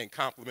and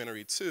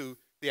complementary to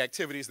the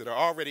activities that are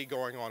already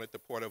going on at the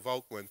Port of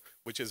Oakland,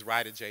 which is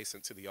right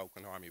adjacent to the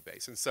Oakland Army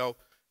Base. And so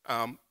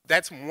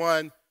that's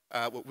one,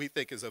 what we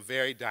think is a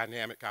very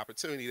dynamic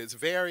opportunity that's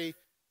very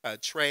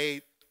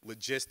trade,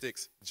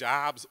 logistics,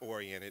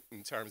 jobs-oriented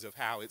in terms of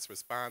how it's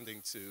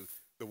responding to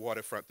the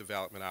waterfront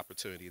development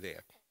opportunity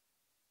there.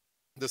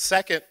 The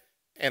second,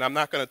 and I'm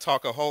not going to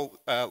talk a whole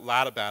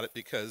lot about it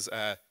because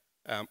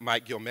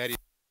Mike Ghielmetti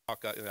will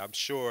talk, I'm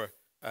sure,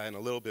 in a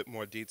little bit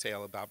more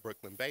detail about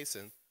Brooklyn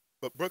Basin,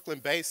 but Brooklyn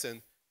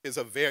Basin is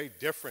a very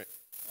different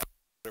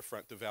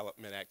waterfront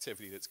development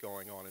activity that's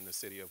going on in the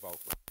city of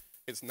Oakland.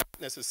 It's not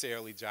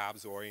necessarily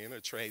jobs-oriented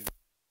or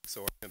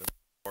trade-oriented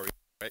or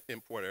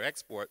import or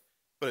export,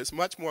 but it's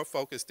much more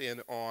focused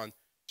in on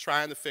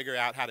trying to figure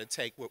out how to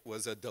take what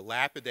was a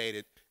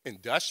dilapidated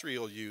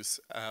industrial use,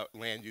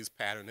 land use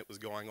pattern that was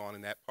going on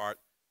in that part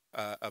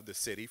of the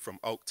city from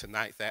Oak to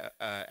 9th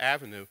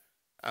Avenue,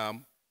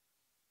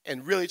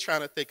 and really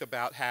trying to think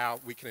about how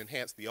we can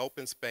enhance the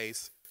open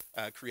space,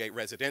 create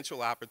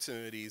residential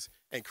opportunities,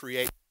 and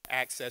create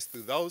access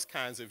through those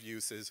kinds of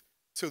uses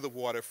to the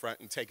waterfront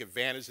and take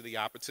advantage of the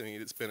opportunity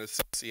that's been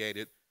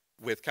associated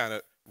with kind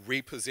of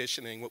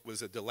repositioning what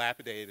was a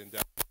dilapidated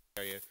industrial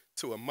area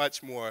to a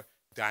much more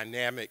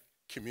dynamic,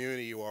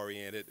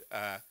 community-oriented,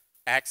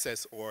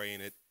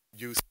 access-oriented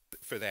use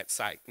for that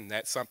site. And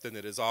that's something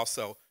that is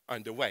also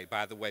underway.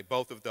 By the way,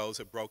 both of those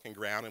have broken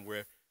ground, and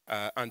we're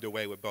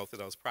underway with both of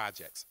those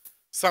projects.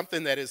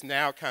 Something that is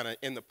now kind of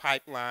in the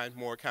pipeline,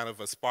 more kind of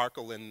a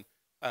sparkle in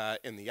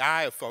the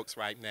eye of folks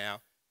right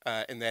now,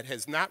 and that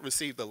has not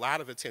received a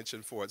lot of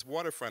attention for its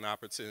waterfront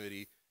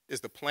opportunity, is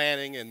the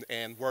planning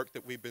and work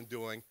that we've been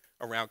doing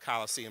around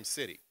Coliseum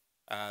City.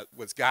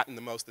 What's gotten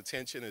the most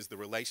attention is the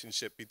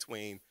relationship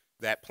between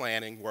that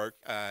planning work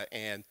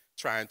and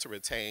trying to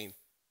retain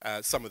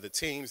some of the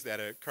teams that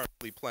are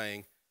currently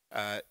playing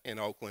in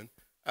Oakland.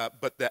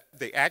 But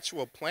the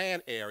actual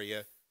plan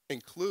area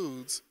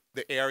includes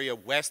the area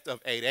west of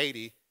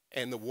 880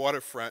 and the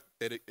waterfront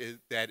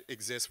that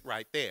exists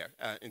right there,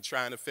 and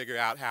trying to figure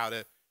out how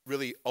to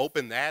really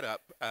open that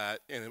up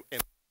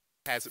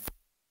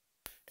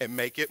and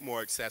make it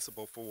more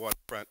accessible for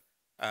waterfront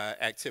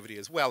activity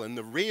as well. And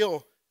the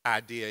real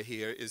idea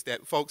here is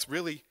that folks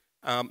really,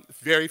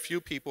 very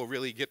few people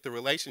really get the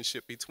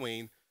relationship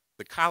between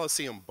the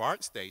Coliseum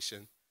BART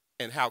station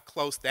and how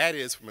close that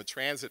is from a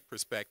transit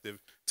perspective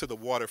to the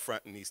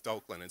waterfront in East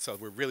Oakland. And so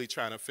we're really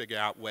trying to figure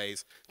out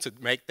ways to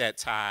make that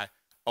tie,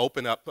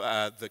 open up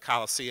the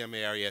Coliseum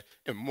area,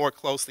 and more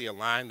closely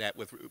align that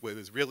with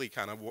is really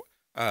kind of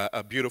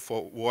a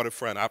beautiful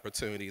waterfront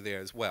opportunity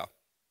there as well.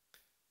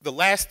 The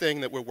last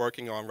thing that we're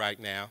working on right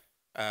now,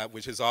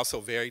 which is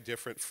also very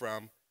different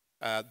from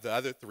the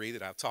other three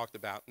that I've talked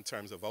about in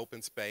terms of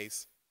open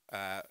space,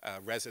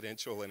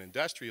 residential, and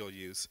industrial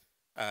use,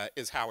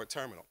 is Howard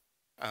Terminal.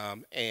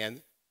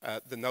 And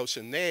the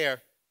notion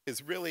there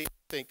is really, I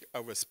think,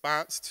 a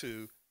response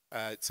to,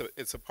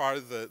 it's a part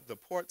of the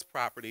port's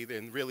property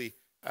that really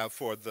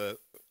for the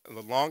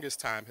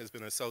longest time has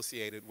been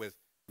associated with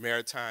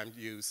maritime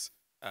use,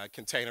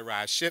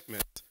 containerized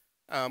shipments.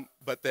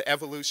 But the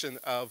evolution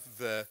of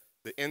the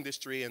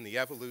industry and the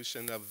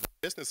evolution of the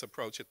business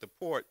approach at the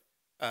port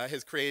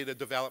has created a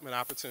development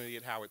opportunity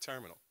at Howard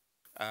Terminal.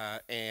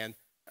 And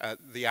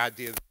the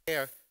idea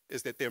there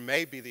is that there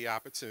may be the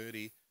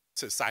opportunity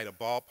to site a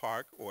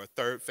ballpark or a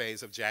third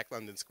phase of Jack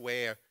London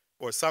Square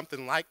or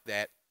something like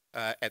that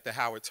at the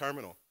Howard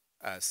Terminal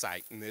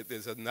site. And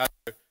there's another,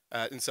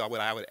 and so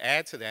what I would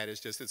add to that is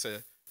just it's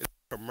a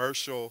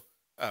commercial,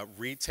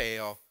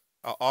 retail,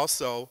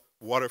 also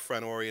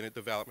waterfront-oriented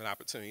development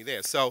opportunity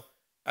there. So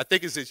I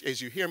think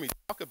as you hear me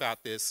talk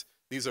about this,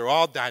 these are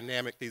all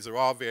dynamic, these are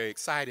all very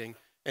exciting,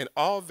 and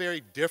all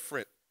very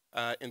different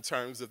in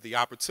terms of the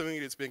opportunity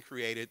that's been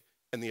created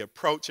and the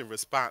approach and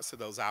response to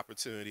those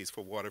opportunities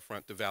for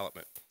waterfront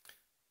development.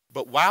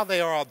 But while they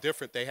are all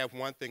different, they have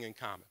one thing in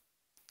common,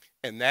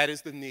 and that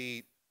is the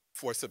need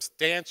for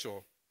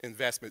substantial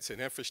investments in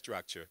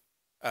infrastructure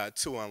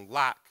to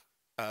unlock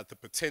the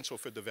potential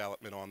for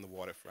development on the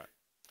waterfront.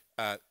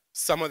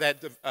 Some of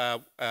that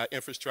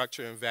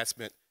infrastructure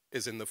investment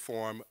is in the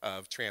form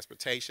of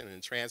transportation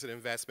and transit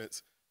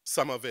investments.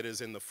 Some of it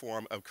is in the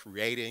form of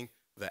creating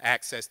the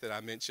access that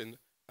I mentioned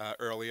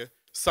earlier.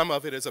 Some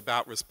of it is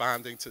about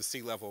responding to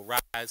sea level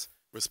rise,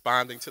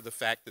 responding to the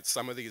fact that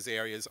some of these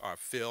areas are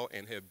fill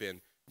and have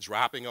been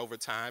dropping over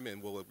time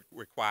and will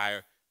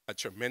require a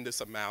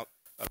tremendous amount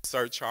of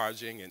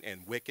surcharging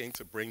and wicking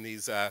to bring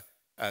these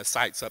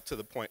sites up to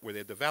the point where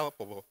they're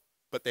developable.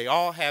 but they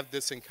all have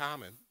this in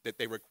common, that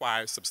they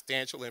require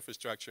substantial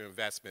infrastructure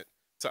investment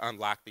to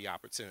unlock the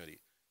opportunity.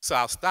 So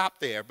I'll stop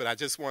there, but I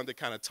just wanted to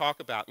kind of talk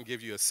about and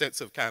give you a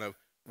sense of kind of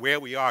where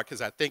we are,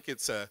 because I think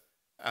it's a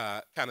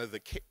kind of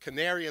the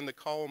canary in the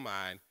coal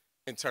mine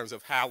in terms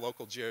of how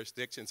local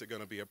jurisdictions are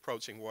going to be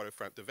approaching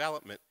waterfront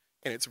development,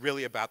 and it's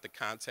really about the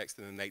context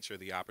and the nature of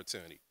the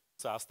opportunity.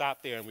 So I'll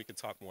stop there and we can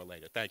talk more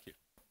later. Thank you.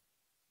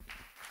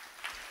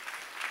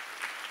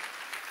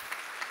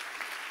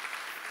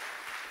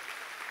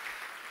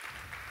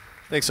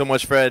 Thanks so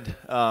much, Fred.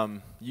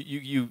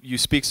 You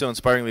speak so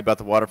inspiringly about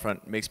the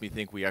waterfront. It makes me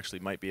think we actually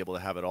might be able to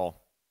have it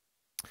all.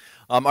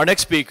 Our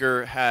next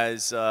speaker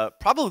has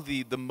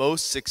probably the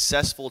most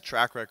successful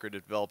track record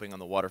of developing on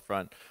the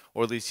waterfront,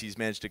 or at least he's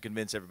managed to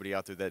convince everybody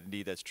out there that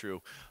indeed that's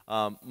true.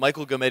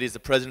 Michael Ghielmetti is the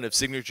president of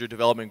Signature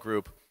Development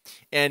Group,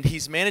 and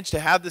he's managed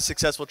to have this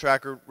successful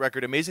track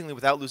record amazingly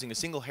without losing a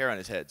single hair on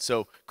his head.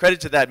 So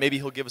credit to that. Maybe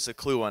he'll give us a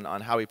clue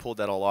on how he pulled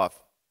that all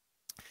off.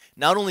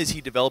 Not only is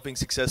he developing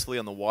successfully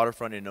on the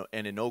waterfront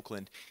and in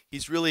Oakland,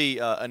 he's really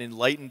an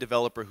enlightened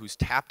developer who's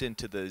tapped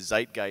into the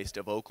zeitgeist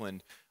of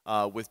Oakland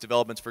with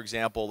developments, for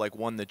example, like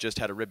one that just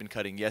had a ribbon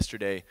cutting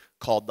yesterday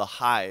called The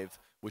Hive,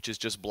 which is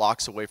just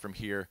blocks away from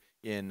here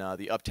in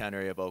the uptown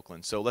area of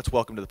Oakland. So let's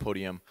welcome to the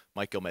podium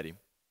Mike Ghielmetti.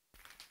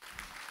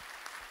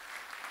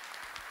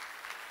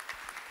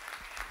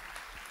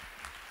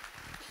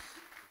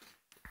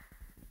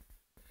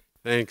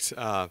 Thanks.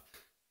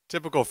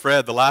 Typical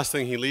Fred, the last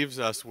thing he leaves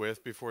us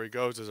with before he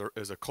goes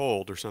is a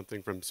cold or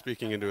something from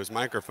speaking into his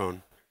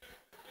microphone.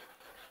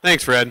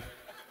 Thanks, Fred.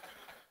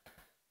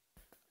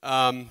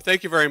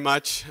 Thank you very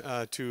much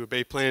to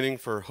Bay Planning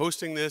for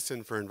hosting this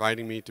and for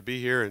inviting me to be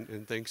here,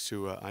 and thanks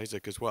to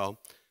Isaac as well.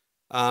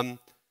 I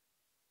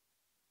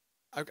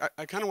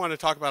kind of want to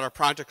talk about our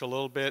project a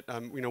little bit.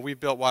 You know, we've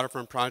built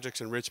waterfront projects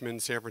in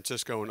Richmond, San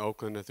Francisco, and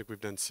Oakland. I think we've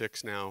done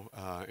 6 now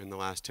in the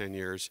last 10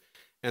 years,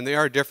 and they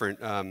are different.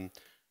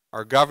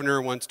 Our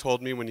governor once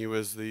told me when he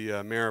was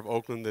the mayor of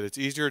Oakland that it's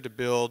easier to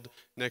build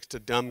next to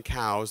dumb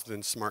cows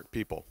than smart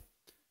people.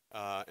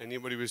 And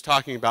what he was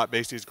talking about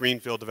basically is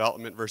greenfield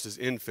development versus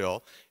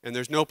infill. And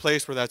there's no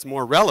place where that's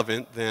more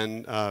relevant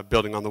than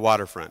building on the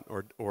waterfront,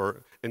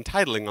 or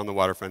entitling on the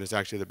waterfront is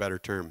actually the better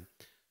term.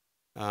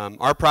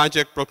 Our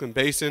project, Brooklyn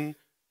Basin,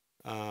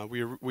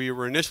 we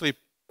were initially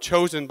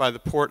chosen by the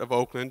Port of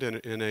Oakland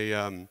in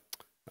a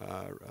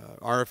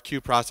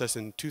RFQ process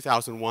in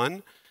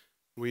 2001.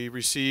 We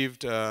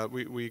received,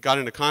 we got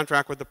into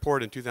contract with the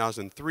port in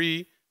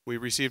 2003. We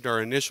received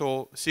our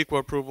initial CEQA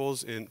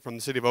approvals from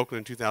the City of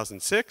Oakland in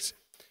 2006.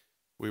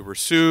 We were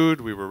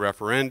sued, we were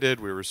referended,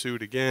 we were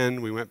sued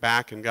again. We went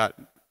back and got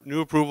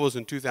new approvals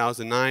in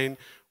 2009.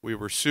 We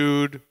were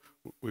sued,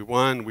 we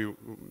won,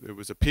 it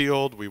was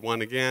appealed, we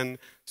won again.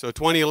 So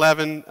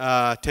 2011,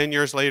 10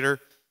 years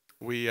later,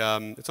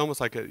 it's almost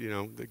like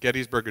the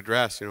Gettysburg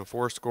Address,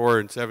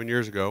 7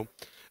 years ago.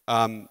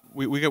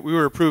 We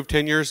were approved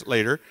 10 years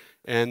later.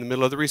 In the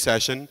middle of the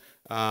recession,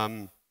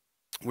 we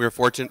were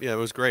fortunate. Yeah, it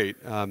was great.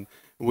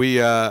 We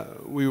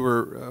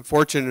were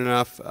fortunate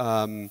enough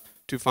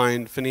to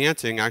find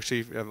financing,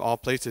 actually, of all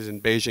places,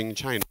 in Beijing,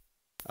 China.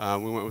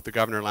 We went with the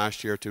governor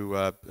last year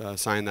to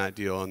sign that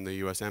deal in the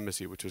U.S.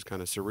 Embassy, which was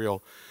kind of surreal.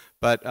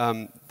 But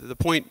the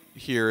point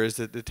here is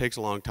that it takes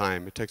a long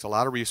time. It takes a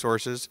lot of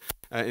resources,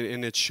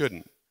 and it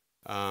shouldn't.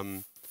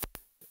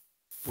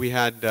 We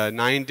had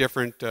 9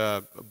 different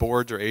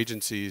boards or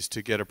agencies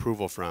to get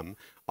approval from,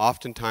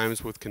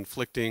 oftentimes with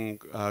conflicting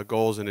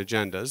goals and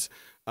agendas.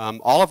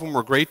 All of them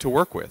were great to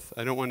work with.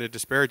 I don't want to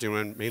disparage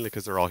anyone, mainly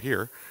because they're all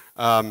here.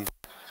 But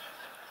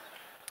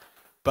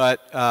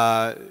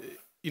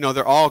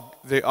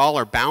they all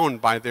are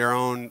bound by their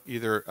own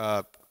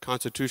either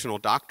constitutional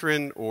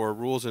doctrine or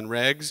rules and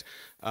regs.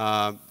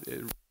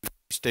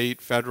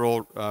 State,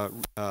 federal,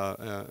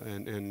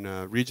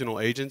 and regional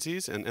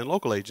agencies and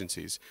local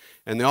agencies.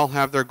 And they all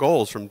have their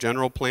goals, from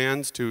general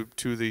plans to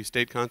the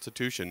state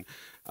constitution.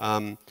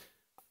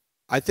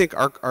 I think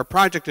our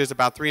project is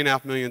about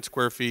 3.5 million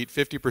square feet.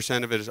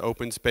 50% of it is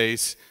open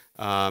space,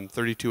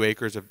 32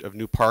 acres of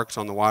new parks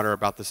on the water,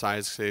 about the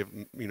size, say, of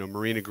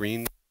Marina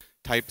Green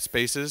type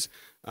spaces.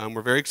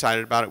 We're very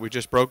excited about it. We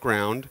just broke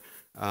ground.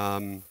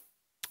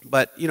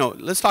 But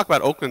let's talk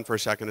about Oakland for a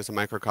second as a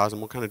microcosm.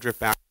 We'll kind of drift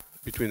back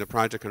between the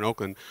project and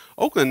Oakland.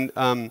 Oakland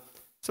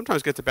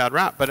sometimes gets a bad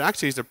rap, but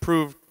actually has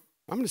approved,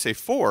 I'm going to say,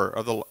 4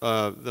 of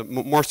the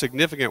more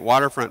significant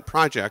waterfront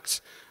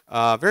projects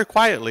very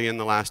quietly in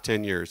the last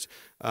 10 years.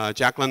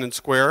 Jack London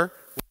Square,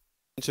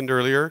 mentioned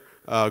earlier,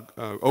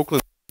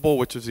 Oakland,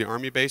 which is the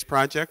Army base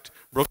project,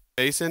 Brooklyn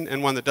Basin,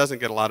 and one that doesn't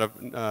get a lot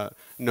of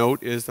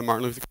note is the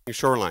Martin Luther King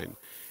Shoreline.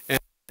 And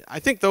I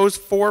think those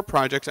 4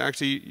 projects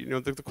actually,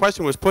 the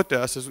question was put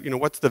to us is,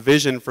 what's the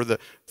vision for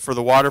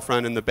the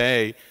waterfront in the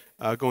Bay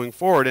going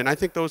forward? And I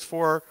think those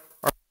 4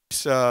 are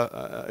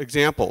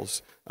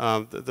examples.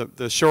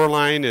 The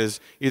shoreline is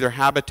either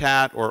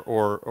habitat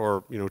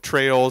or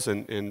trails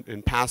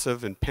and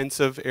passive and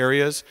pensive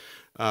areas.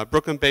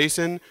 Brooklyn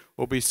Basin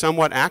will be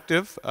somewhat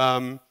active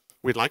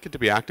We'd like it to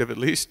be active at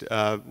least.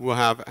 We'll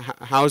have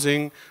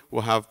housing,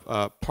 we'll have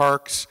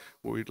parks.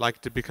 We'd like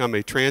it to become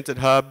a transit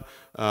hub.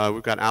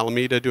 We've got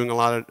Alameda doing a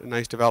lot of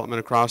nice development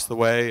across the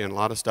way and a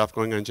lot of stuff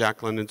going on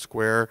Jack London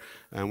Square.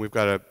 And we've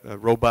got a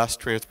robust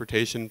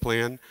transportation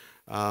plan.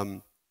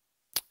 And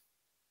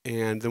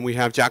then we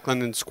have Jack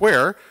London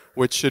Square,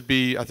 which should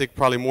be, I think,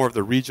 probably more of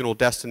the regional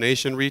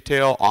destination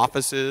retail,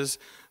 offices.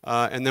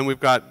 And then we've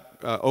got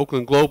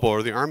Oakland Global,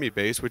 or the Army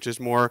base, which is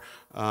more,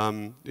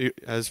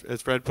 as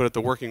Fred put it, the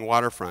working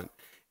waterfront.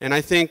 And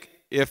I think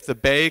if the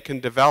Bay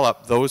can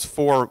develop those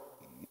four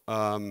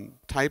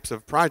types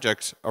of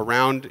projects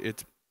around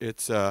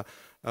its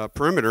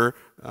perimeter,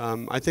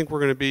 I think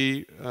we're going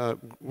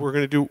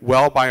to do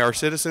well by our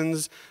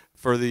citizens,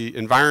 for the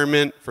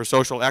environment, for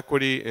social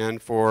equity,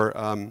 and for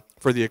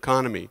the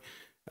economy.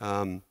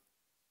 I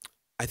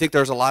think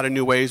there's a lot of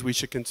new ways we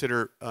should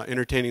consider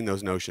entertaining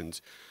those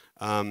notions.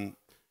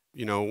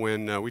 You know,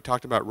 when we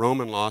talked about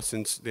Roman law,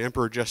 since the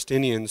Emperor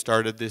Justinian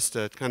started this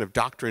kind of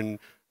doctrine,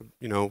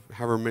 you know,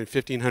 however many,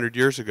 1,500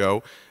 years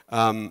ago,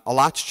 a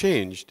lot's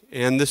changed.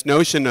 And this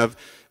notion of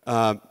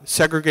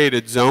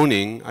segregated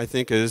zoning, I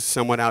think, is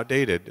somewhat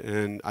outdated.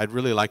 And I'd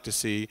really like to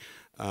see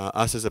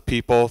us as a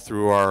people,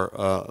 through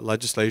our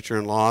legislature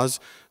and laws,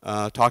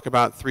 talk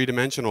about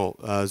three-dimensional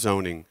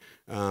zoning.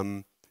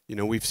 You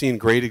know, we've seen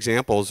great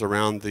examples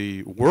around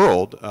the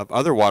world of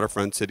other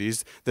waterfront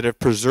cities that have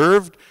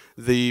preserved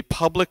the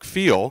public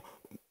feel,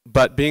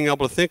 but being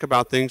able to think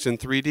about things in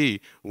 3D.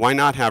 Why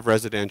not have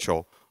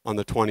residential on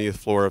the 20th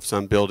floor of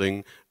some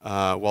building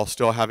while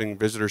still having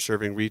visitors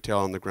serving retail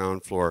on the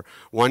ground floor?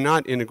 Why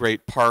not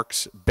integrate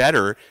parks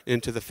better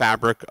into the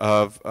fabric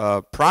of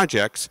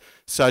projects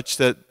such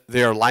that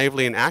they are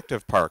lively and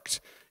active parks?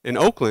 In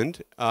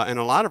Oakland, in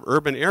a lot of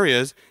urban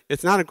areas,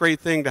 it's not a great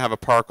thing to have a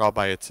park all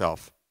by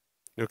itself.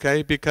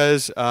 Okay,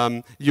 because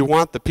you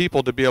want the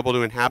people to be able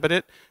to inhabit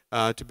it,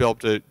 to be able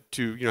to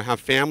you know, have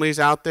families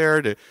out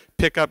there, to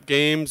pick up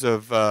games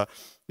of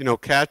you know,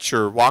 catch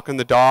or walking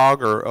the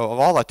dog, or of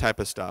all that type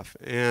of stuff.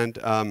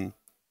 And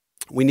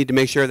we need to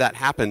make sure that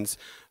happens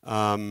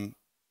in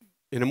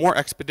a more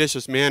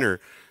expeditious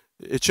manner.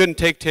 It shouldn't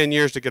take 10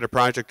 years to get a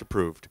project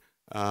approved.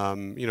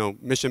 You know,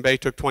 Mission Bay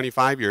took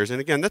 25 years, and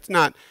again, that's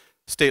not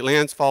State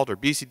Land's fault or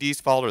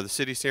BCD's fault or the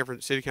City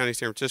County of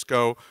San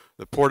Francisco,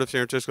 the Port of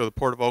San Francisco, the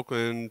Port of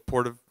Oakland,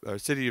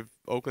 City of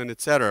Oakland,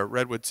 etc.,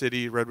 Redwood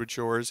City, Redwood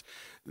Shores.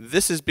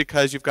 This is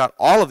because you've got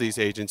all of these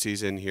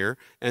agencies in here,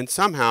 and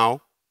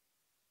somehow,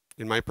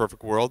 in my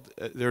perfect world,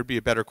 there would be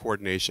a better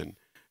coordination.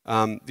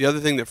 The other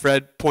thing that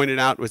Fred pointed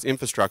out was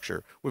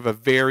infrastructure. We have a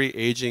very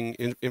aging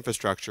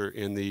infrastructure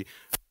in the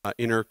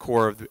inner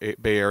core of the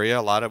Bay Area.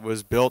 A lot of it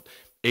was built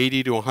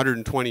 80 to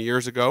 120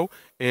 years ago,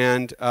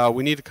 and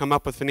we need to come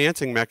up with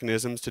financing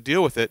mechanisms to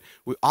deal with it.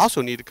 We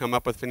also need to come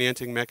up with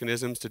financing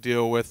mechanisms to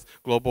deal with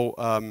global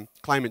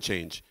climate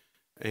change.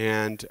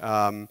 And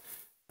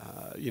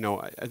you know,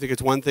 I think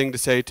it's one thing to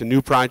say to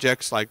new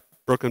projects like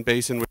Brooklyn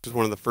Basin, which is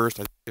one of the first,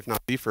 if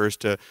not the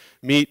first, to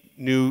meet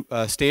new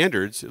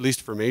standards, at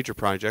least for major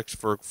projects,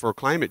 for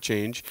climate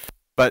change.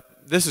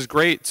 But this is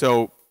great,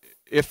 so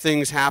if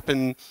things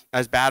happen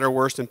as bad or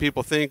worse than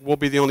people think, we'll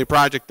be the only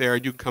project there,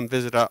 and you can come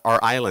visit our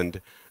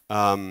island.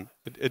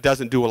 It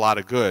doesn't do a lot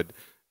of good.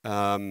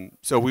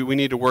 So we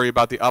need to worry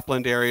about the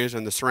upland areas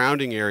and the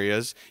surrounding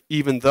areas,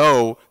 even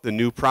though the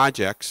new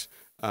projects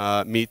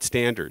meet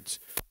standards.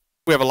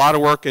 We have a lot of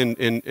work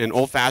in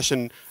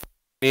old-fashioned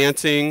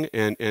financing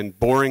and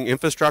boring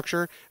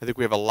infrastructure. I think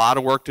we have a lot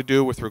of work to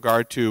do with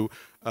regard to,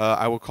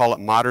 I would call it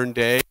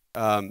modern-day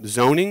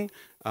zoning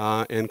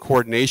and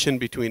coordination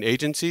between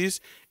agencies.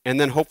 And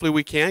then hopefully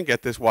we can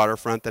get this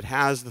waterfront that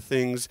has the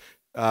things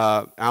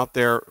out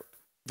there,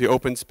 the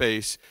open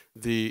space,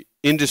 the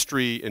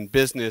industry and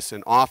business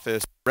and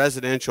office,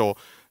 residential.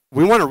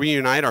 We want to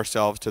reunite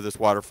ourselves to this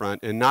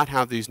waterfront and not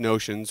have these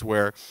notions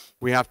where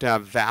we have to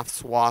have vast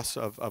swaths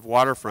of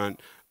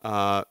waterfront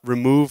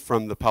removed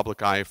from the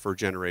public eye for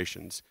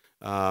generations.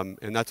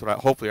 And that's what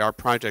hopefully our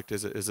project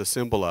is a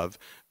symbol of,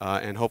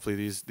 and hopefully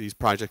these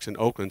projects in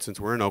Oakland, since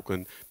we're in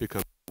Oakland,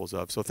 become symbols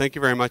of. So thank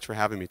you very much for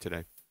having me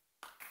today.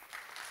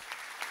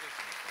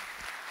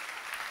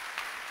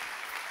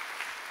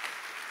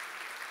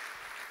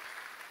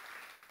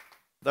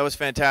 That was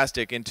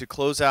fantastic. And to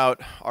close out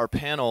our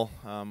panel,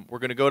 we're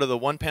going to go to the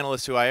one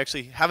panelist who I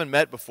actually haven't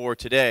met before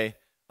today,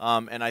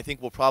 and I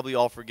think we'll probably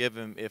all forgive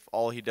him if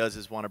all he does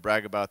is want to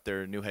brag about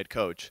their new head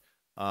coach.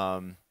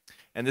 And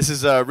this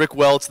is Rick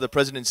Welts, the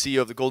president and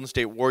CEO of the Golden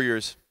State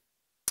Warriors.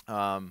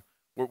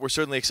 We're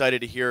certainly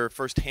excited to hear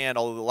firsthand,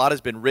 although a lot has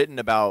been written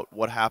about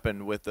what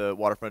happened with the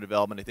waterfront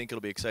development. I think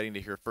it'll be exciting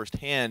to hear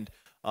firsthand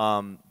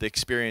the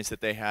experience that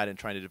they had in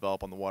trying to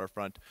develop on the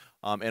waterfront,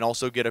 and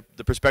also get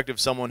the perspective of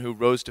someone who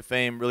rose to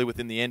fame really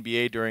within the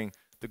NBA during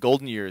the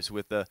golden years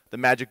with the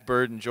Magic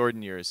Bird and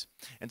Jordan years.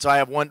 And so I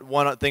have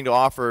one thing to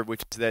offer,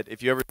 which is that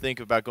if you ever think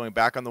about going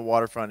back on the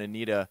waterfront and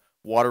need a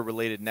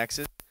water-related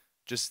nexus,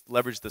 just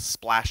leverage the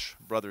Splash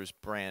Brothers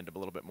brand a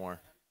little bit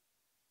more.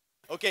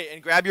 Okay,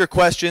 and grab your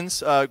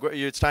questions.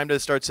 It's time to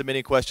start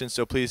submitting questions,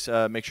 so please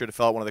make sure to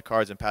fill out one of the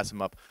cards and pass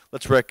them up.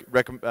 Let's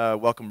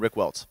welcome Rick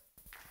Welts.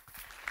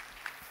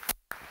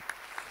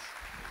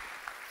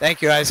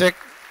 Thank you, Isaac.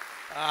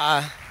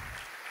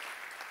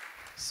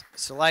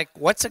 So, like,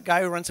 what's a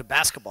guy who runs a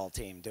basketball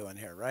team doing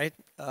here, right?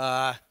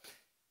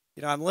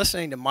 You know, I'm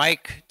listening to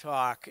Mike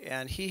talk,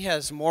 and he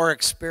has more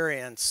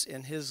experience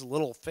in his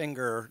little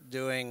finger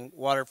doing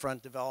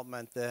waterfront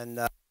development than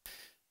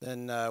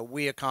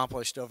we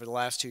accomplished over the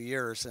last 2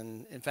 years.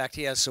 And in fact,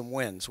 he has some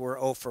wins. We're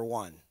 0 for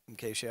 1, in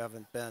case you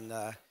haven't been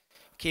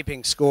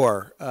keeping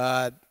score.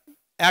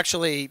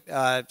 Actually,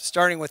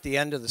 starting with the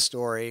end of the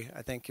story,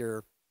 I think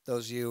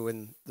those of you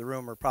in the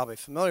room are probably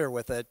familiar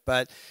with it,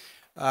 but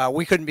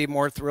we couldn't be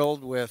more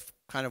thrilled with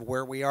kind of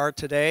where we are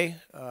today.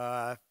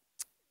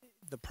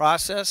 The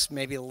process,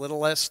 maybe a little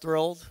less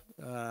thrilled,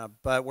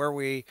 but where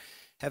we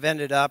have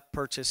ended up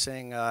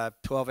purchasing a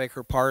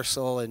 12-acre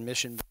parcel in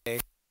Mission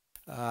Bay,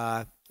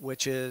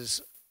 which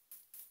is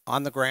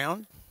on the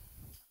ground.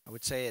 I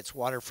would say it's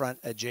waterfront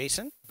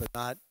adjacent, but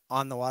not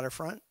on the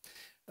waterfront.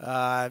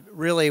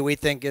 Really, we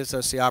think gives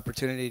us the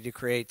opportunity to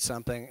create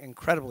something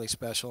incredibly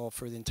special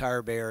for the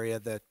entire Bay Area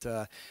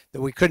that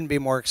we couldn't be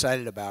more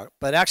excited about.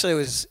 But actually, it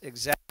was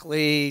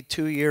exactly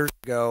 2 years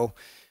ago,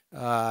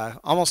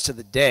 almost to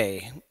the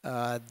day,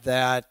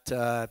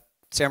 that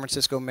San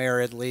Francisco Mayor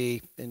Ed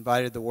Lee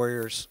invited the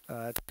Warriors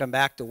to come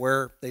back to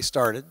where they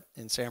started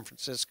in San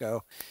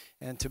Francisco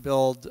and to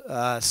build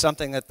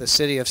something that the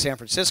city of San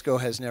Francisco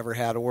has never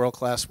had, a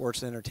world-class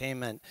sports and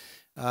entertainment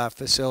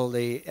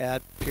facility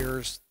at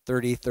Piers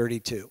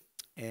 3032.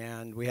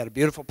 And we had a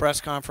beautiful press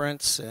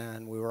conference,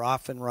 and we were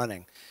off and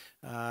running.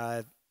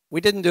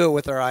 We didn't do it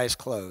with our eyes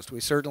closed.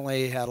 We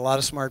certainly had a lot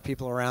of smart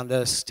people around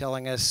us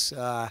telling us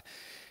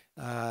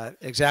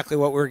exactly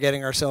what we were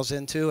getting ourselves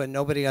into, and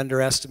nobody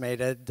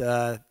underestimated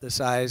the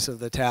size of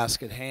the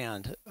task at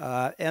hand.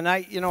 And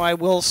I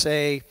will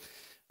say,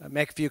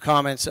 make a few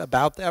comments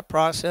about that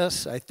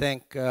process. I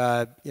think,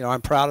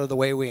 I'm proud of the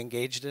way we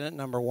engaged in it.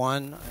 Number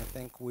one, I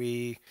think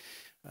we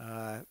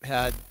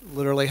had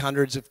literally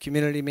hundreds of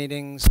community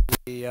meetings.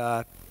 We,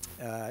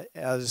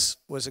 as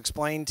was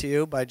explained to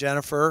you by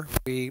Jennifer,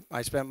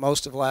 I spent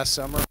most of last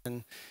summer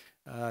in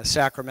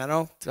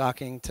Sacramento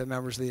talking to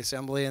members of the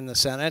Assembly and the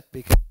Senate,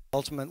 because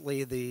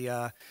ultimately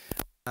a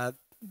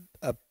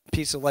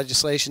piece of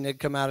legislation did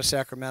come out of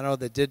Sacramento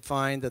that did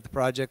find that the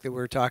project that we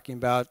were talking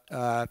about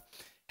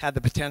had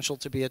the potential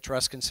to be a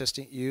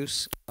trust-consistent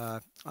use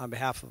on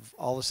behalf of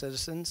all the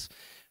citizens,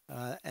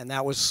 and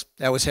that was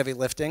heavy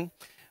lifting.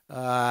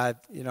 Larry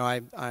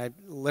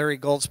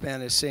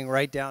Goldspan is sitting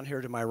right down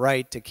here to my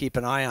right to keep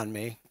an eye on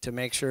me, to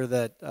make sure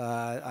that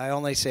I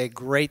only say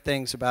great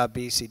things about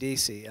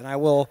BCDC, and I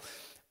will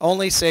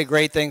only say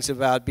great things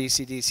about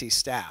BCDC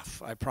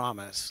staff, I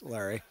promise,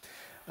 Larry,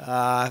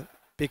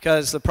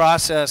 because the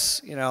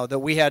process, that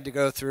we had to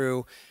go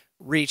through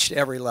reached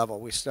every level.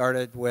 We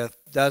started with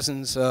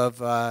dozens of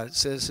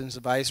Citizens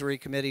Advisory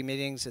Committee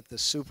meetings at the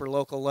super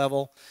local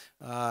level,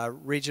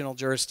 regional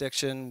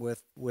jurisdiction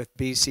with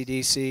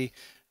BCDC,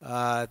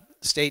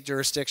 state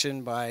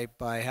jurisdiction by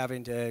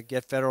having to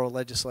get federal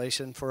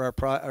legislation for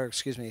our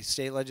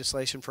state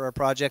legislation for our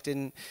project,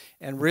 and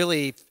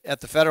really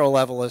at the federal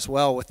level as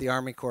well with the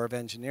Army Corps of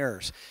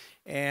Engineers.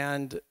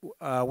 And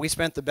we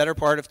spent the better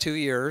part of 2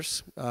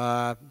 years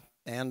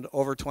and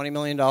over $20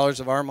 million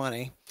of our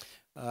money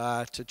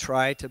to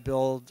try to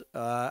build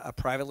a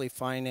privately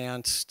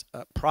financed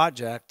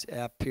project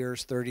at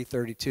Piers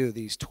 3032,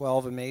 these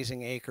 12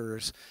 amazing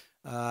acres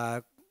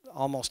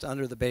almost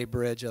under the Bay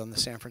Bridge on the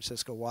San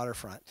Francisco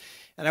waterfront.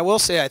 And I will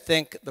say, I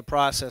think the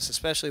process,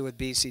 especially with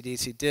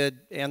BCDC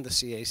and the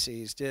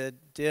CACs,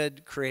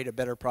 did create a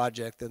better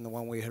project than the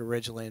one we had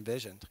originally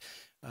envisioned.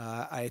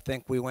 I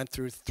think we went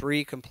through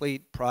 3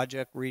 complete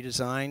project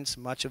redesigns,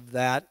 much of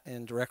that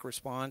in direct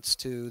response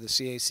to the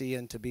CAC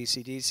and to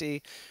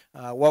BCDC.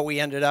 What we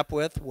ended up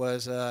with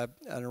was an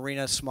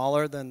arena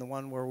smaller than the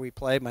one where we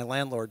play. My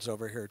landlord's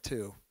over here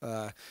too.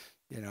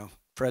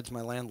 Fred's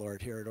my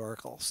landlord here at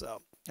Oracle,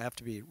 so I have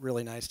to be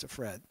really nice to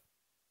Fred.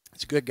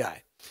 He's a good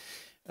guy.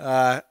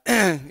 But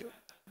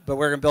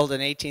we're going to build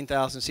an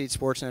 18,000-seat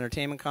sports and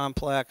entertainment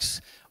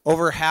complex.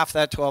 Over half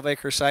that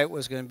 12-acre site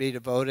was going to be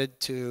devoted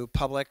to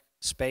public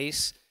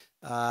space,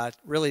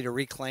 really to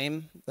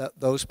reclaim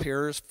those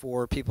piers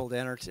for people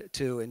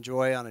to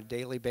enjoy on a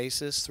daily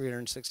basis,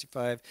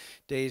 365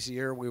 days a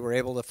year. We were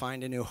able to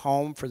find a new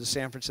home for the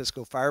San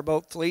Francisco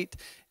fireboat fleet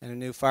and a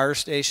new fire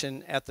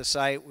station at the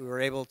site. We were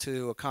able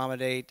to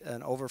accommodate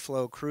an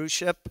overflow cruise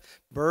ship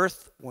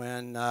berth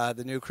when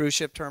the new cruise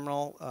ship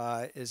terminal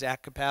is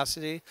at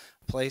capacity,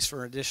 a place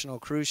for an additional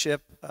cruise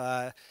ship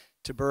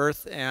to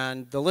berth,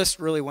 and the list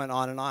really went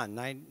on and on.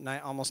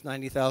 Almost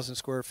 90,000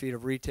 square feet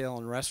of retail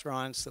and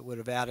restaurants that would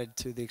have added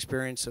to the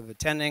experience of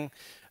attending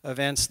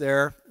events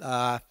there.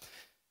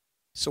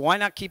 So why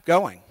not keep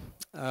going?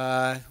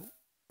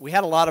 We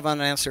had a lot of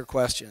unanswered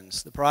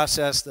questions. The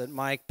process that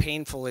Mike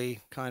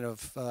painfully kind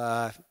of,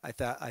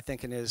 I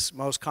think in his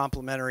most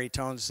complimentary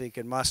tones he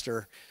could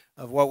muster,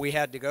 of what we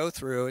had to go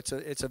through.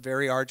 It's a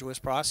very arduous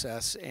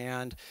process,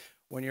 and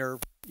when you're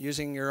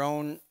using your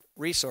own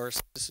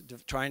resources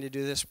trying to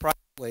do this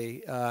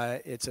properly,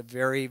 it's a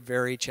very,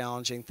 very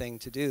challenging thing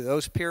to do.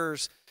 Those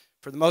piers,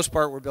 for the most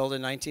part, were built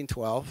in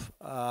 1912.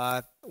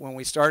 When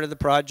we started the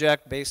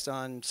project, based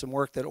on some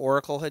work that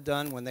Oracle had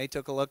done, when they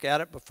took a look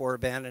at it before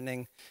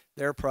abandoning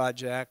their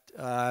project,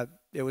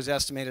 it was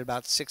estimated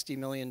about $60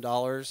 million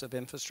of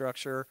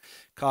infrastructure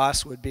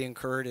costs would be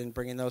incurred in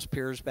bringing those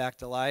piers back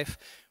to life.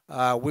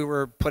 We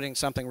were putting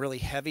something really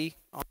heavy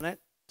on it,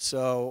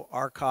 so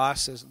our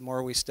costs, as the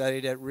more we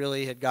studied it,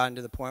 really had gotten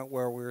to the point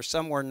where we were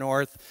somewhere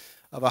north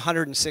of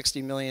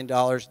 $160 million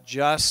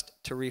just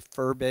to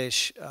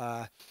refurbish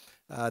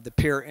the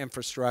pier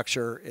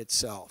infrastructure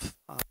itself.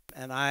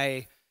 And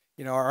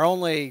our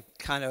only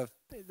kind of,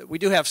 we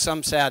do have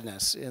some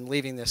sadness in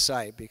leaving this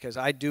site, because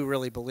I do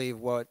really believe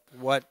what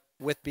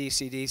with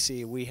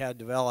BCDC we had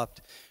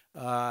developed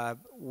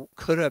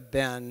could have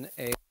been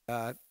a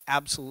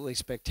absolutely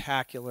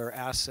spectacular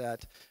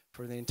asset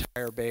for the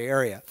entire Bay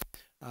Area.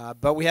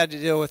 But we had to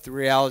deal with the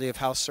reality of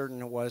how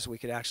certain it was we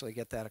could actually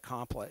get that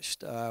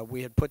accomplished.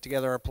 We had put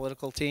together our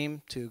political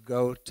team to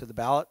go to the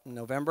ballot in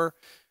November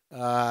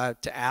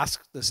to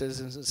ask the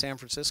citizens of San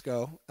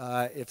Francisco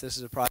if this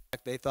is a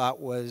project they thought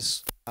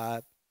was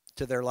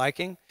to their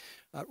liking.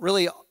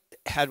 Really,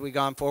 had we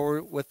gone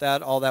forward with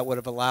that, all that would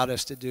have allowed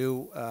us to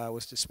do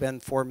was to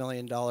spend $4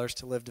 million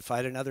to live to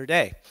fight another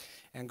day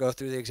and go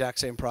through the exact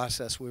same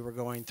process we were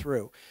going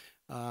through.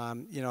 I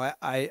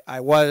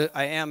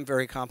am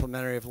very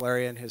complimentary of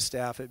Larry and his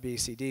staff at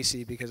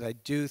BCDC, because I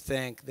do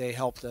think they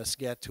helped us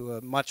get to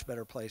a much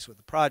better place with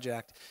the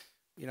project.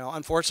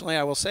 Unfortunately,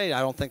 I will say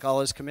I don't think all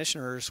his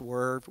commissioners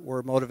were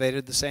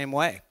motivated the same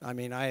way. I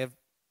mean, I have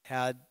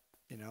had,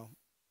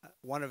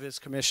 one of his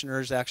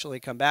commissioners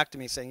actually come back to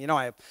me saying,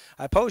 I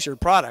oppose your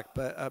project,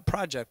 but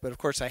of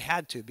course I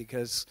had to,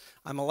 because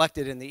I'm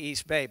elected in the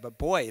East Bay. But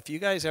boy, if you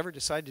guys ever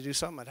decide to do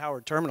something at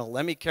Howard Terminal,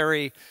 let me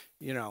carry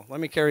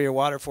your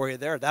water for you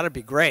there. That'd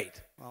be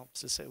great. Well,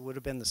 it would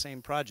have been the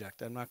same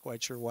project. I'm not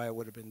quite sure why it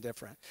would have been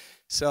different.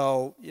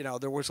 So,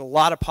 there was a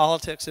lot of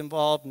politics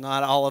involved,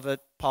 not all of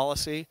it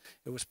policy.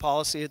 It was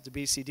policy at the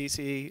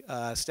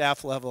BCDC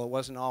staff level. It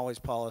wasn't always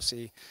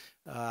policy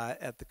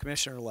at the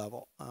commissioner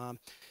level.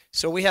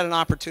 So we had an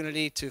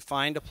opportunity to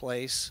find a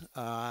place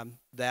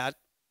that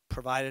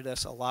provided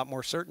us a lot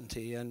more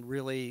certainty and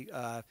really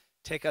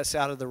take us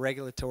out of the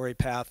regulatory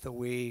path that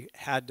we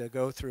had to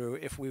go through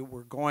if we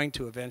were going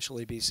to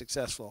eventually be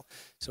successful.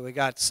 So we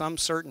got some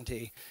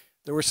certainty.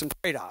 There were some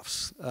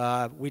trade-offs.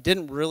 We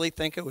didn't really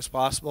think it was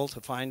possible to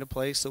find a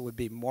place that would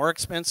be more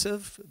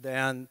expensive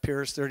than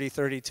Piers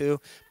 3032,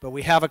 but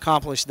we have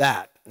accomplished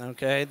that.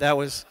 Okay, that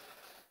was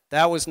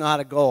not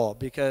a goal,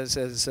 because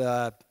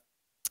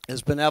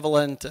as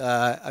benevolent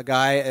a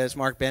guy as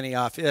Mark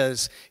Benioff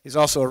is, he's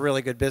also a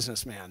really good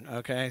businessman,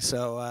 okay?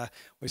 So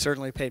we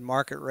certainly paid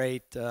market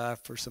rate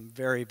for some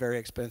very, very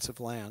expensive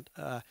land.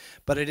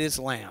 But it is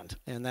land,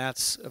 and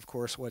that's, of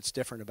course, what's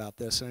different about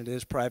this. And it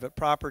is private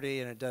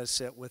property, and it does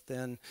sit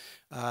within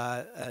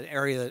an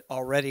area that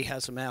already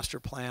has a master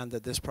plan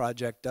that this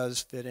project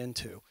does fit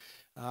into.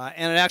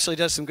 And it actually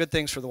does some good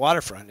things for the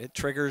waterfront. It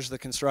triggers the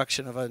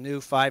construction of a new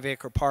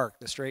 5-acre park,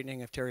 the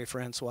straightening of Terry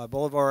Francois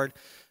Boulevard,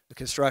 the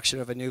construction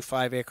of a new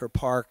 5-acre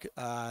park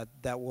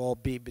that will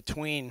be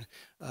between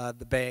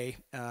the bay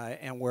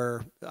and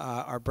where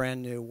our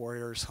brand new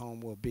Warriors home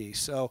will be.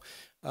 So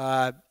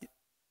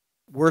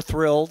we're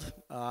thrilled.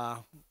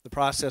 The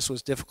process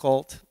was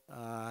difficult.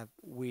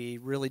 We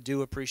really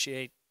do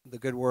appreciate the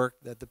good work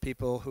that the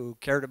people who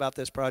cared about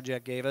this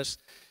project gave us.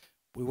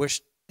 We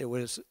wish it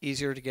was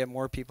easier to get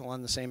more people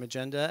on the same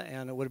agenda,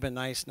 and it would have been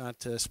nice not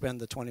to spend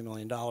the $20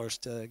 million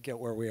to get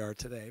where we are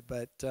today.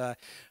 But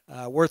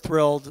we're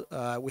thrilled.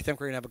 We think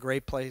we're going to have a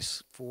great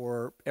place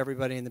for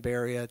everybody in the Bay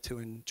Area to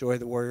enjoy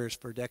the Warriors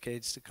for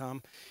decades to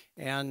come,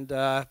 and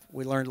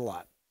we learned a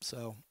lot.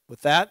 So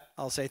with that,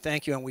 I'll say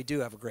thank you, and we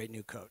do have a great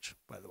new coach,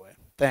 by the way.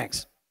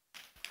 Thanks.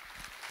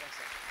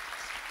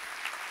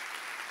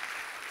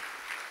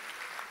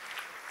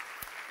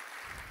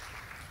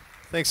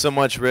 Thanks so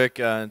much, Rick.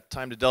 Time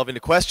to delve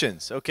into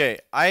questions. Okay,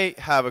 I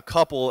have a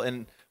couple,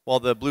 and while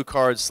the blue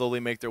cards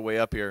slowly make their way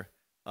up here,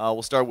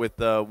 we'll start with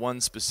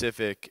one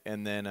specific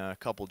and then a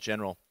couple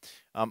general.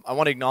 I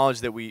want to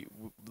acknowledge that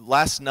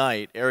last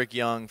night, Eric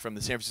Young from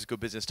the San Francisco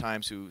Business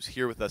Times, who's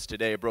here with us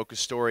today, broke a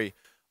story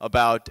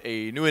about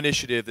a new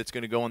initiative that's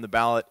going to go on the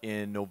ballot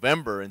in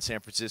November in San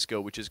Francisco,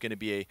 which is going to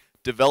be a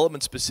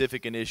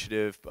development-specific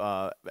initiative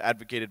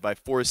advocated by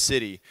Forest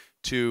City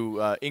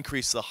to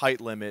increase the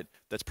height limit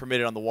that's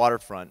permitted on the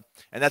waterfront.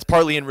 And that's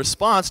partly in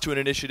response to an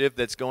initiative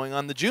that's going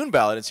on the June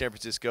ballot in San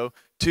Francisco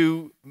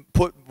to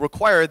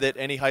require that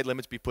any height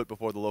limits be put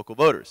before the local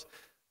voters.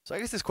 So I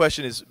guess this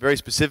question is very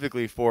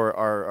specifically for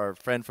our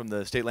friend from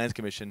the State Lands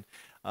Commission.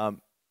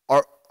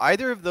 Are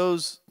either of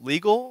those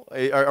legal?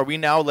 Are we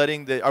now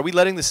letting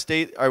the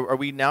state? Are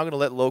we now going to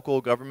let local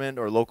government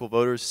or local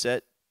voters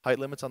set height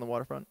limits on the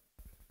waterfront?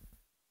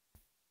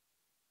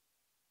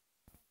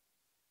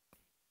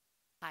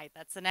 Hi,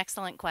 that's an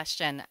excellent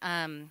question.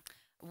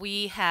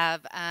 We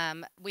have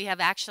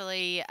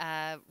actually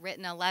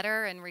written a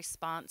letter in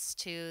response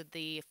to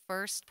the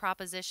first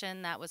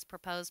proposition that was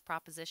proposed,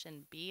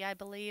 Proposition B, I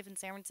believe, in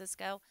San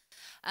Francisco,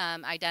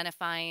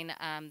 identifying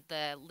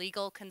the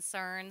legal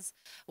concerns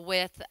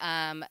with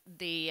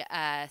the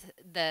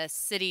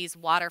city's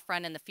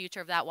waterfront and the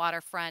future of that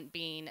waterfront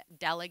being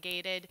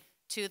delegated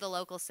to the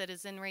local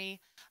citizenry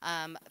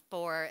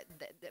for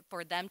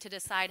them to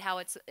decide how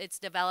it's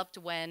developed,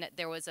 when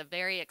there was a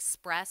very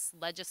express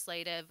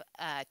legislative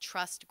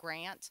trust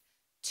grant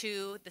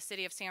to the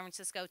city of San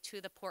Francisco,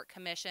 to the Port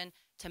Commission,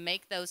 to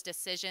make those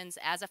decisions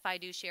as a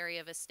fiduciary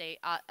of the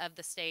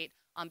state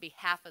on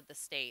behalf of the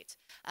state.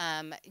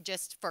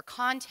 Just for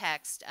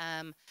context,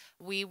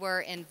 we were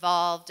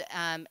involved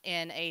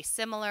in a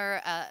similar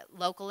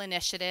local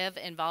initiative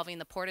involving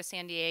the Port of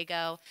San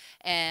Diego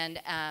and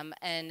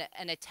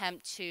an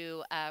attempt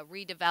to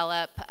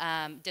redevelop,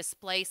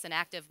 displace an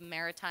active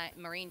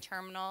marine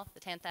terminal, the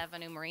 10th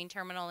Avenue Marine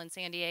Terminal in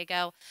San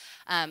Diego,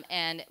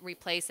 and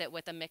replace it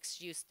with a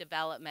mixed-use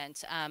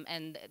development.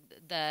 And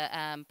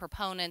the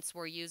proponents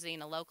were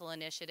using a local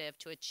initiative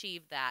to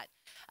achieve that.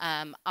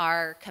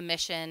 Our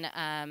commission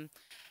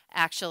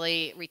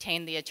actually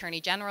retained the Attorney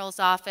General's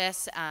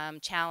office,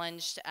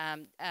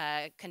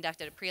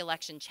 conducted a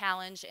pre-election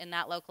challenge in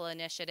that local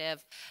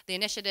initiative. The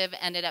initiative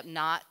ended up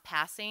not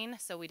passing,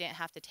 so we didn't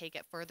have to take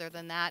it further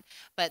than that.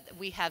 But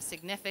we have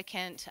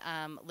significant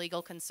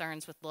legal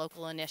concerns with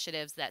local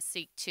initiatives that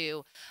seek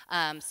to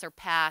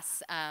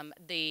surpass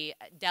the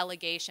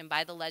delegation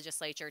by the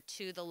legislature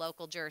to the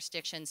local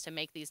jurisdictions to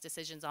make these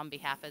decisions on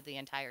behalf of the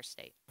entire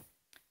state.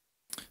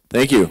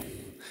 Thank you.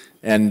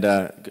 And,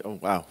 oh,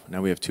 wow,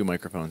 now we have 2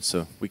 microphones,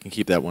 so we can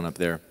keep that one up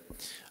there.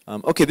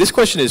 Okay, this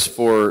question is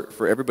for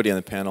everybody on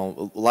the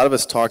panel. A lot of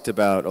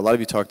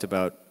you talked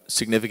about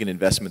significant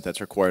investment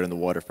that's required on the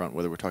waterfront,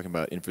 whether we're talking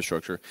about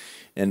infrastructure.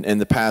 And in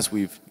the past,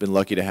 we've been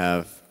lucky to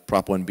have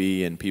Prop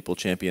 1B and people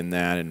champion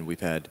that, and we've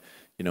had,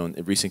 you know,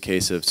 a recent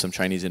case of some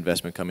Chinese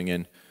investment coming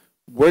in.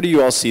 Where do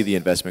you all see the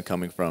investment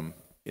coming from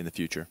in the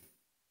future?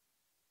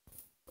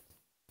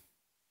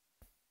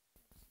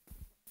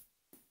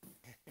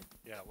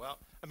 Yeah, well,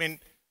 I mean,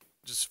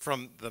 just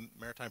from the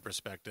maritime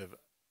perspective,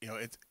 you know,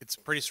 it's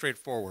pretty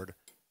straightforward.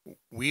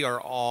 We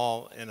are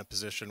all in a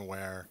position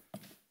where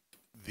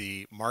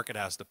the market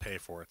has to pay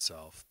for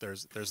itself.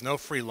 There's no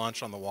free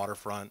lunch on the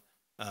waterfront,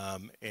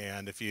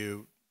 and if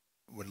you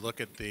would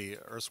look at the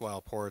erstwhile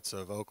ports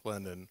of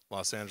Oakland and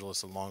Los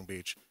Angeles and Long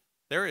Beach,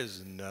 there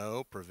is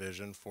no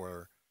provision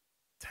for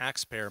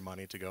taxpayer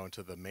money to go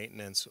into the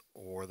maintenance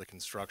or the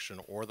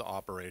construction or the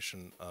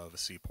operation of a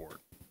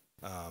seaport.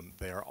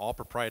 They are all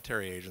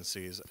proprietary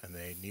agencies, and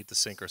they need to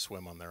sink or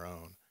swim on their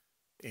own.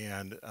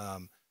 And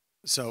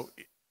so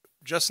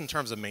just in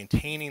terms of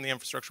maintaining the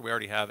infrastructure we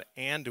already have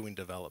and doing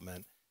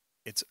development,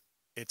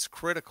 it's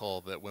critical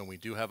that when we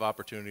do have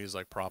opportunities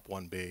like Prop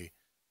 1B,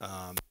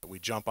 that we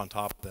jump on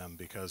top of them,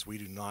 because we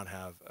do not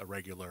have a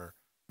regular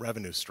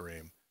revenue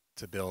stream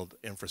to build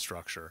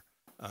infrastructure,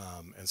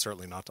 and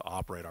certainly not to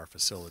operate our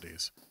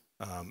facilities.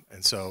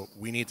 And so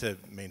we need to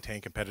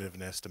maintain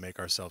competitiveness to make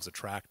ourselves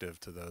attractive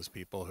to those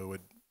people who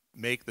would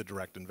make the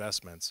direct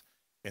investments.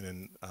 And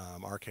in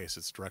our case,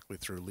 it's directly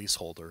through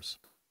leaseholders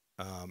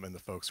and the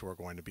folks who are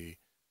going to be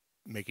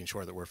making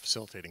sure that we're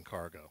facilitating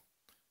cargo.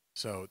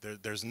 So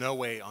there's no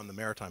way on the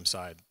maritime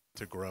side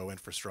to grow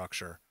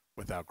infrastructure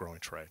without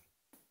growing trade.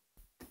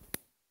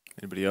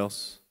 Anybody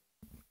else?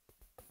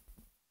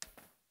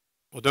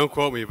 Well, don't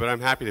quote me, but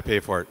I'm happy to pay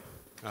for it.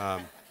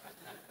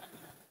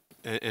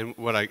 And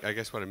what I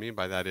guess what I mean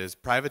by that is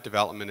private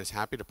development is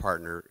happy to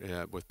partner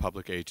with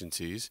public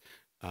agencies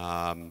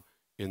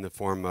in the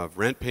form of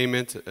rent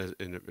payments,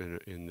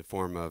 in the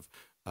form of,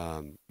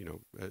 you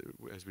know,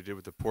 as we did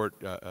with the port,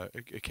 a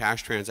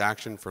cash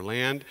transaction for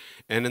land,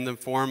 and in the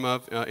form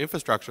of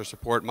infrastructure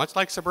support, much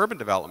like suburban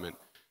development.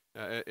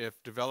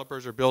 If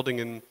developers are building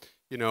in,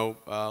 you know,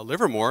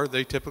 Livermore,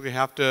 they typically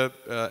have to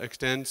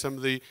extend some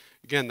of the,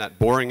 again, that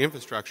boring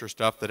infrastructure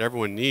stuff that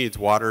everyone needs,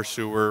 water,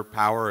 sewer,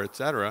 power, et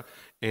cetera.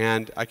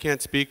 And I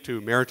can't speak to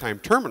maritime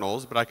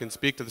terminals, but I can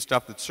speak to the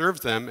stuff that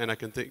serves them, and I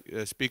can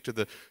speak to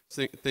the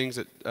things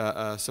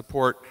that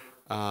support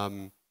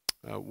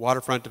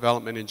waterfront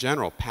development in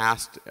general,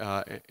 past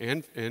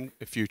and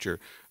future.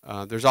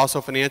 There's also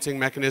financing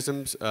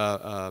mechanisms,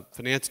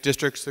 finance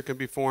districts that can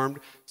be formed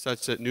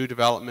such that new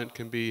development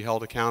can be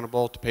held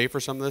accountable to pay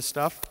for some of this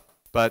stuff.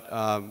 But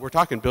we're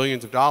talking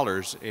billions of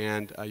dollars,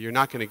 and you're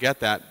not going to get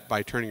that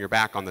by turning your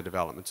back on the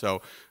development.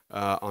 So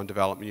on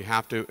development, you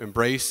have to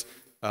embrace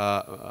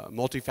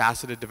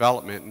multifaceted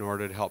development in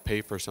order to help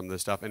pay for some of this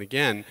stuff. And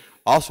again,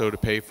 also to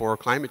pay for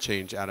climate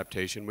change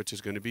adaptation, which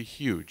is going to be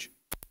huge.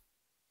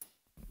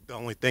 The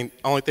only thing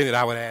that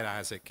I would add,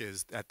 Isaac,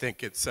 is I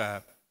think it's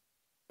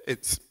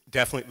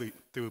definitely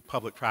through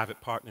public-private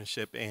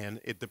partnership,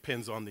 and it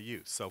depends on the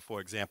use. So, for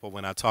example,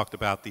 when I talked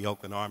about the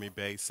Oakland Army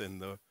Base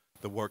and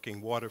the working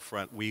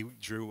waterfront, we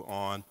drew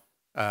on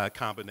a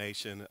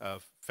combination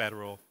of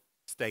federal,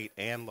 state,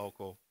 and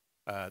local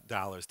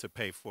dollars to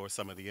pay for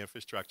some of the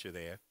infrastructure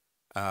there.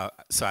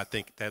 So I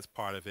think that's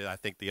part of it. I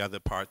think the other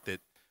part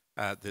that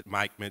that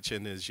Mike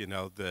mentioned is, you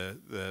know,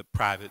 the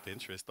private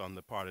interest on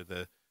the part of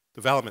the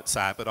development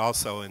side, but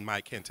also, and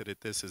Mike hinted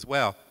at this as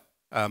well,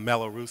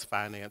 Mello-Roos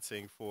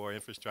financing for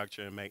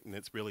infrastructure and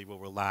maintenance really will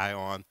rely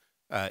on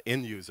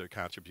end user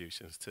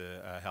contributions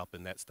to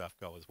helping that stuff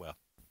go as well.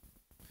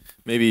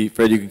 Maybe,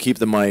 Fred, you can keep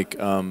the mic.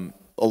 One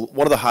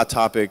of the hot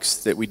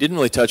topics that we didn't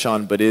really touch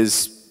on, but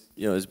is,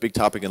 you know, is a big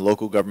topic in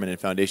local government and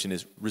foundation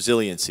is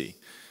resiliency.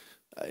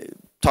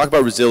 Talk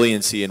about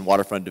resiliency in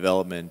waterfront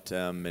development,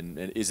 and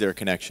is there a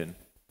connection?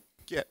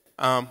 Yeah,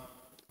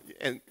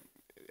 and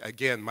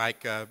again,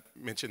 Mike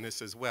mentioned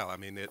this as well. I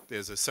mean,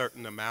 there's a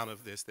certain amount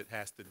of this that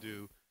has to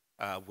do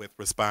with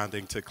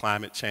responding to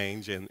climate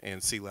change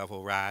and sea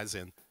level rise,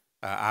 and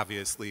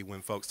obviously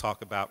when folks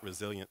talk about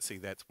resiliency,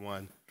 that's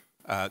one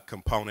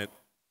component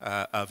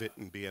of it,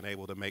 and being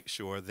able to make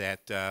sure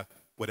that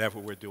whatever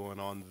we're doing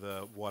on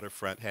the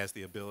waterfront has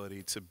the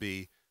ability to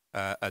be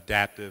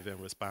adaptive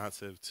and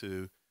responsive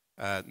to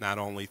not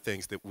only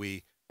things that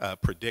we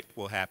predict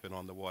will happen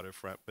on the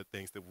waterfront, but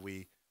things that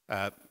we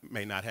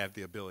may not have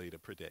the ability to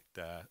predict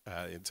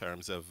in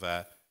terms of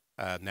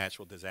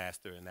natural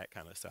disaster and that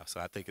kind of stuff. So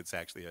I think it's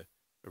actually a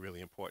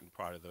really important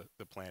part of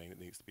the planning that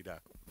needs to be done.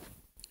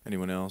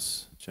 Anyone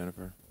else?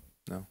 Jennifer?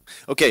 No?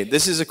 Okay,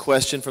 this is a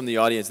question from the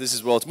audience. This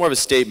is, well, it's more of a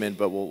statement,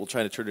 but we'll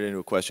try to turn it into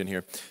a question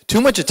here.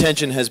 Too much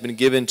attention has been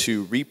given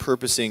to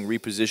repurposing,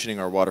 repositioning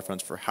our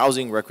waterfronts for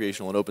housing,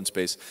 recreational, and open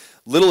space.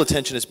 Little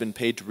attention has been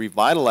paid to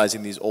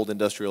revitalizing these old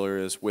industrial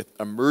areas with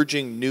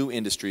emerging new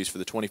industries for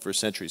the 21st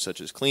century, such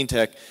as clean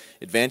tech,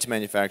 advanced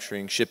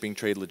manufacturing, shipping,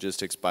 trade,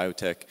 logistics,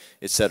 biotech,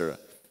 etc.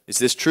 Is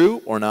this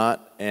true or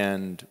not,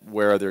 and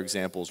where are there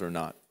examples or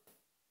not?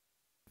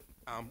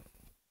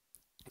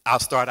 I'll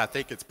start. I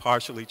think it's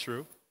partially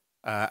true.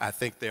 I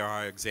think there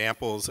are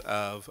examples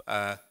of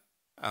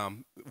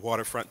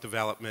waterfront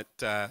development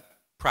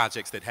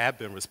projects that have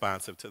been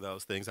responsive to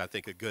those things. I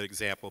think a good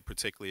example,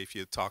 particularly if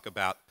you talk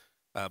about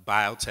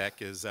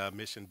biotech, is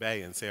Mission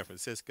Bay in San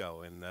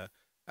Francisco. And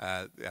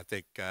I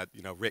think,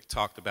 you know, Rick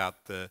talked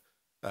about the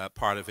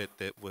part of it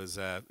that was,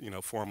 you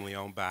know, formerly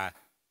owned by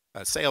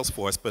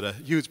Salesforce, but a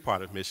huge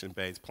part of Mission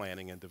Bay's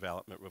planning and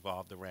development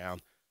revolved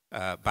around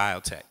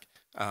biotech.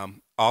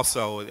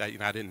 Also, you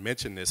know, I didn't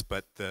mention this,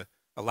 but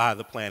a lot of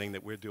the planning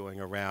that we're doing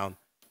around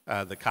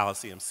the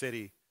Coliseum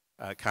City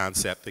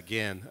concept,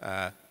 again,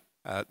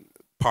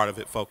 part of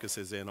it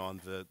focuses in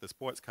on the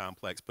sports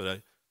complex,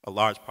 but a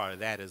large part of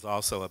that is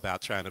also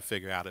about trying to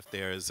figure out if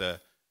there is a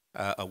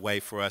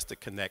way for us to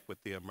connect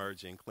with the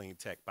emerging clean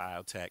tech,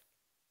 biotech,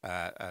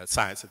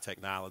 science and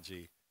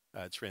technology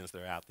trends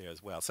that are out there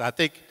as well. So I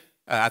think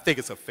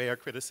it's a fair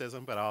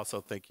criticism, but I also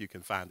think you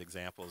can find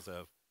examples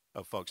of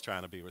folks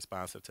trying to be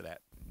responsive to that.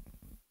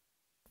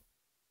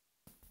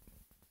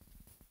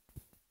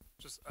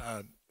 Just,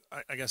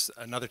 I guess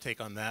another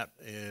take on that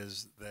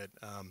is that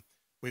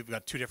we've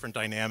got two different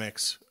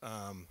dynamics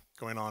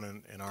going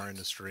on in our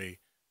industry,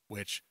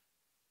 which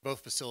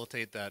both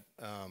facilitate that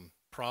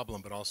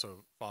problem, but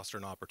also foster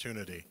an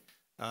opportunity.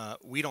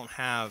 We don't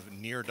have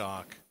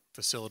near-dock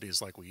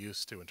facilities like we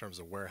used to in terms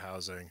of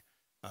warehousing,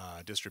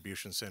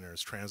 distribution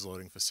centers,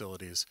 transloading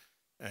facilities,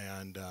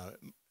 and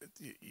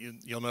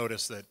you'll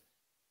notice that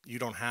you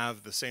don't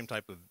have the same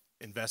type of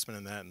investment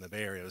in that in the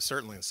Bay Area.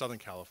 Certainly in Southern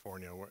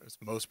California, where it's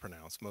most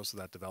pronounced, most of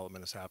that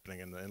development is happening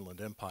in the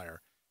Inland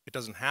Empire. It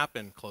doesn't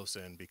happen close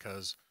in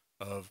because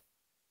of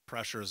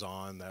pressures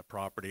on that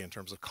property in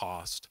terms of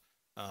cost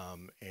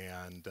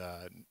and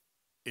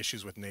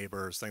issues with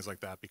neighbors, things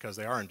like that, because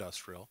they are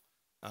industrial.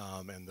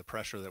 And the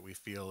pressure that we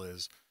feel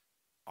is,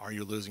 are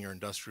you losing your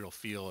industrial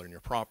feel in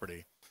your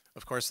property?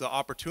 Of course, the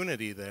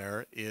opportunity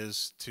there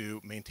is to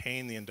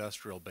maintain the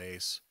industrial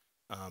base,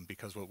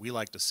 because what we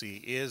like to see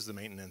is the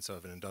maintenance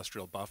of an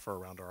industrial buffer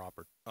around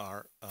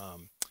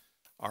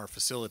our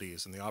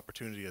facilities, and the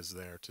opportunity is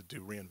there to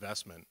do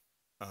reinvestment,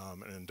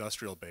 an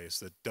industrial base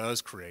that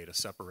does create a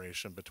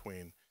separation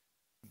between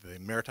the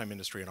maritime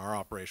industry and our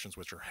operations,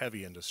 which are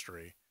heavy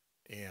industry,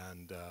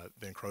 and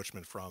the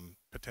encroachment from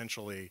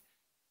potentially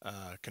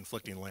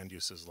conflicting land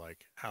uses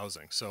like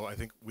housing. So I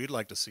think we'd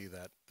like to see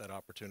that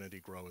opportunity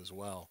grow as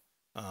well.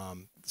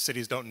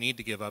 Cities don't need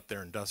to give up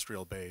their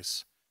industrial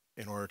base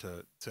in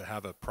order to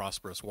have a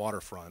prosperous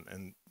waterfront,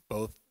 and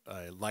both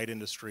light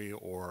industry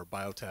or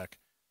biotech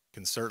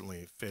can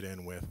certainly fit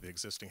in with the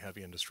existing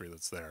heavy industry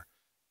that's there.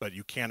 But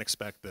you can't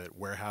expect that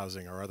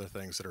warehousing or other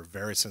things that are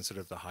very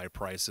sensitive to high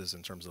prices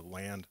in terms of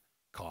land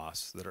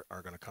costs that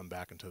are going to come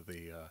back into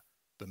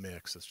the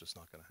mix. It's just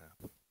not going to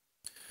happen.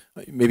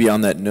 Maybe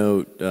on that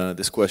note,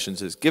 this question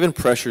says, given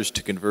pressures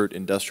to convert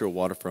industrial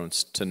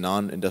waterfronts to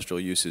non-industrial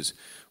uses,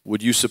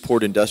 would you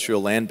support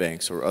industrial land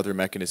banks or other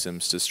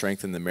mechanisms to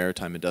strengthen the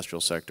maritime industrial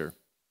sector?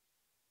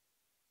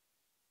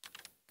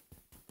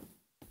 Can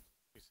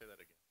you say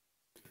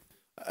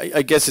that again?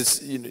 I guess it's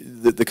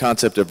the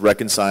concept of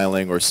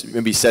reconciling or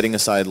maybe setting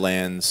aside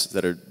lands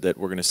that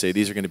we're going to say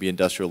these are going to be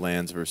industrial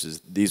lands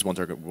versus these ones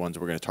are ones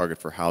we're going to target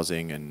for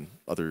housing and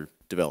other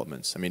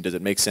developments. I mean, does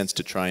it make sense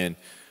to try and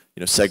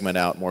segment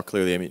out more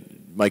clearly? I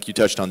mean, Mike, you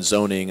touched on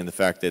zoning and the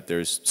fact that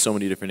there's so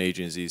many different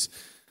agencies.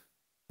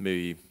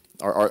 Maybe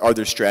are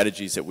there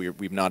strategies that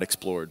we've not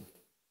explored?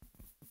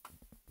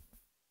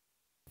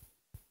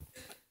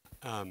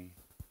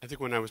 I think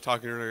when I was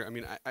talking earlier, I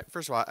mean,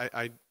 first of all,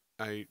 I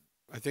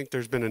think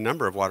there's been a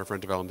number of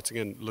waterfront developments.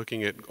 Again,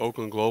 looking at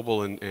Oakland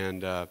Global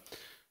and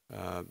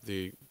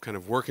the kind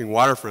of working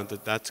waterfront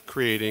that's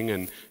creating,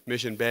 and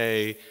Mission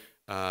Bay,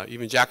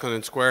 even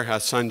Jacqueline Square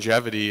has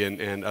Sungevity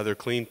and other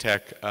clean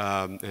tech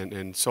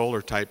and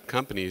solar type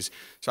companies.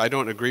 So I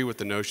don't agree with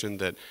the notion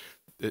that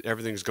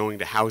everything's going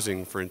to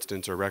housing, for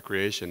instance, or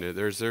recreation.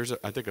 There's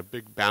I think, a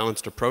big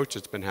balanced approach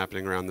that's been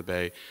happening around the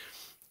Bay.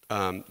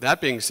 That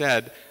being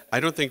said, I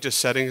don't think just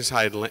setting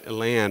aside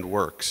land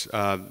works.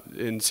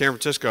 In San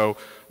Francisco,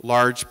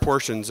 large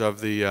portions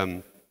of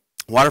the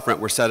waterfront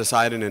were set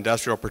aside in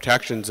industrial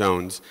protection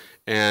zones,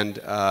 and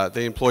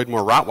they employed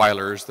more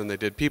Rottweilers than they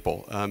did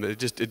people.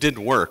 It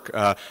didn't work.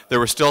 There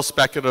was still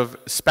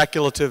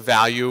speculative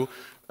value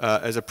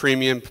as a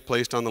premium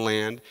placed on the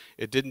land.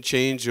 It didn't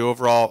change the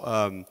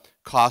overall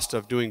cost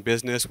of doing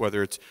business,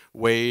 whether it's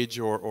wage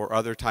or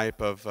other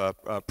type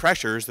of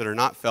pressures that are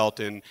not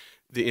felt in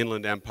the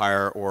Inland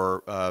Empire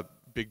or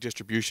big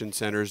distribution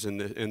centers in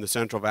the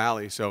Central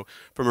Valley. So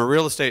from a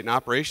real estate and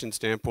operations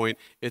standpoint,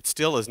 it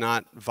still is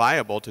not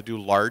viable to do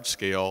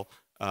large-scale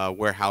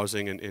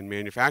warehousing and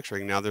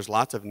manufacturing. Now, there's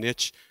lots of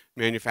niche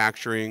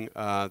manufacturing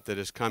that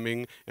is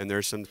coming, and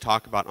there's some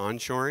talk about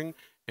onshoring.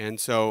 And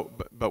so,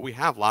 but we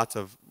have lots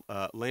of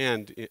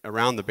land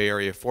around the Bay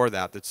Area for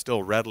that that's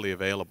still readily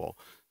available.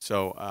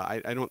 So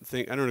I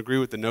don't agree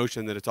with the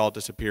notion that it's all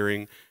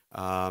disappearing,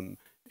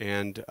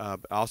 and I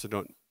also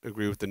don't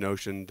agree with the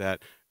notion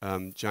that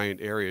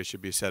giant areas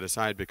should be set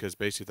aside, because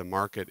basically the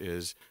market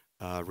is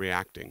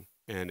reacting,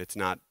 and it's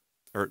not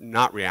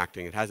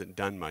reacting. It hasn't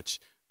done much,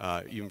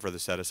 even for the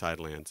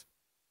set-aside lands.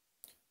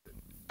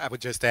 I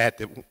would just add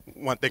that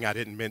one thing I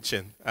didn't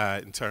mention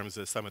in terms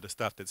of some of the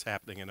stuff that's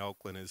happening in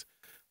Oakland is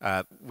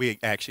we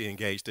actually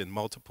engaged in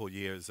multiple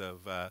years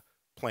of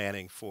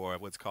planning for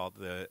what's called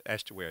the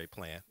Estuary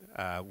Plan,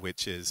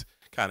 which is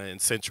kind of in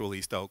Central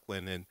East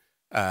Oakland. And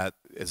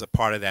as a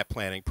part of that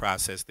planning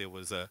process, there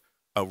was a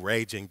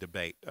raging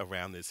debate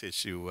around this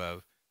issue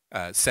of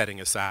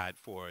setting aside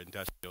for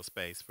industrial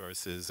space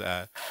versus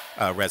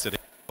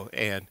residential.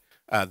 And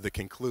the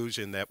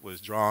conclusion that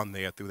was drawn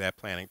there through that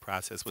planning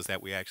process was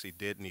that we actually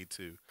did need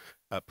to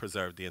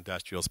preserve the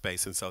industrial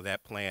space. And so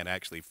that plan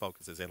actually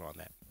focuses in on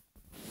that.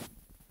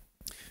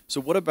 So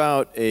what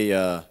about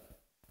a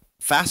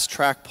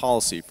fast-track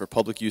policy for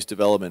public use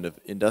development of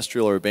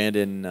industrial or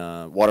abandoned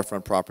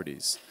waterfront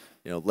properties?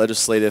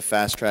 Legislative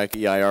fast-track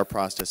EIR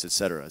process, et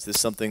cetera. Is this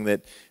something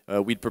that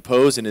we'd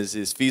propose and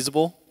is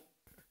feasible?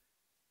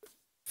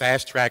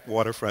 Fast-track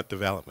waterfront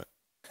development.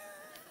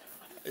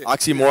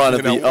 Oxymoron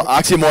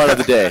oxymoron of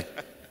the day.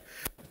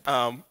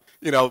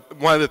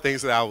 One of the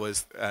things that I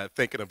was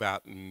thinking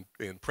about in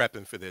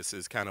prepping for this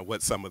is kind of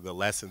what some of the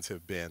lessons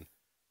have been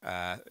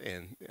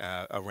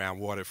around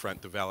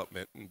waterfront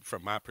development. And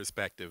from my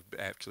perspective,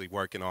 actually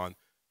working on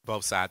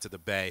both sides of the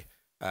bay,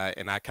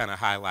 and I kind of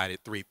highlighted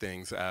three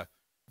things: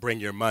 bring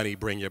your money,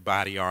 bring your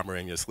body armor,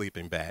 and your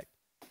sleeping bag.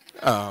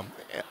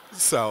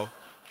 So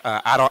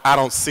I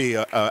don't see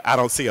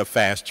a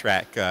fast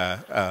track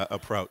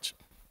approach.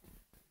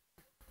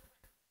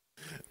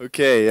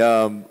 Okay,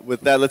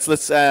 with that,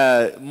 let's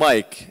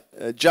Mike.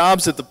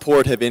 Jobs at the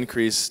port have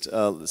increased.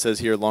 It says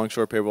here,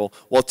 longshore payroll,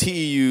 while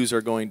TEUs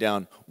are going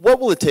down.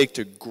 What will it take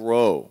to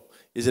grow?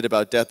 Is it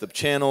about depth of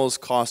channels,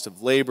 cost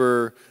of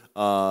labor,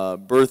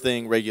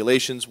 berthing,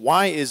 regulations?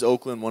 Why is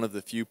Oakland one of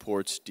the few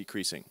ports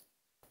decreasing?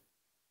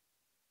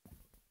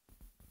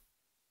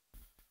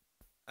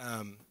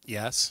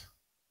 Yes.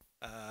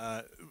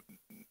 I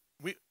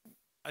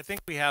think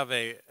we have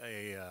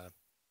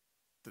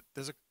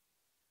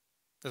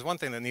there's one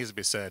thing that needs to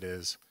be said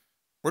is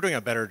we're doing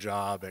a better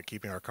job at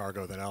keeping our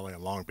cargo than LA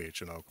and Long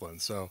Beach and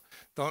Oakland. So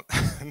don't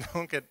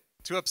get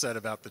too upset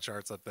about the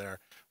charts up there.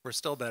 We're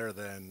still better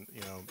than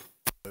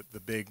the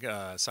big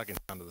sucking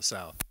town to the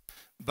south.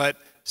 But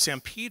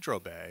San Pedro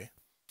Bay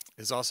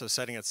is also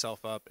setting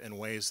itself up in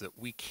ways that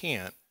we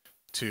can't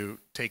to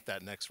take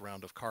that next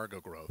round of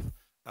cargo growth.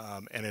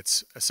 And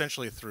it's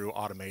essentially through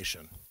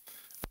automation.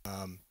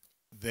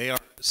 They are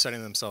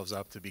setting themselves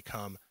up to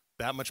become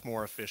that much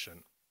more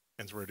efficient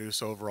and to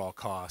reduce overall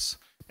costs,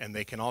 and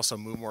they can also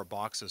move more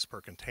boxes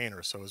per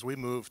container. So as we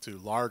move to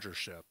larger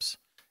ships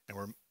and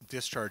we're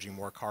discharging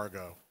more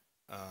cargo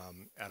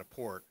at a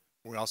port,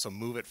 we also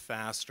move it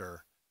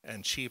faster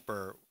and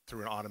cheaper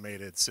through an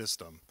automated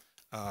system.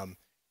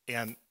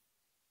 And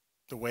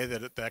the way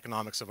that the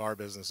economics of our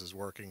business is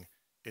working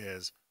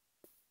is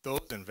those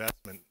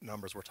investment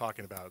numbers we're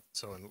talking about.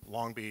 So in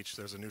Long Beach,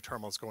 there's a new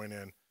terminal that's going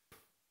in.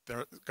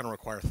 They're going to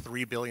require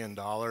 $3 billion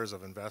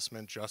of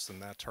investment just in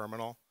that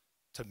terminal.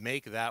 To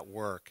make that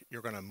work,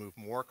 you're going to move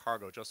more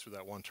cargo just through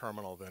that one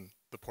terminal than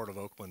the Port of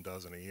Oakland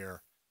does in a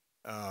year.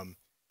 And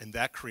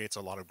that creates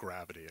a lot of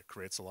gravity. It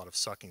creates a lot of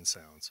sucking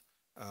sounds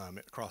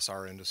across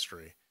our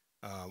industry.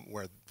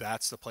 where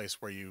that's the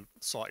place where you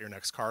slot your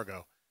next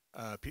cargo,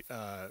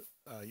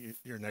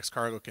 your next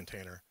cargo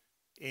container.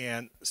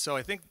 And so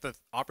I think the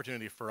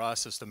opportunity for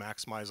us is to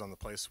maximize on the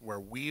place where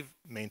we've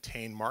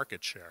maintained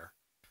market share,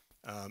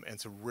 and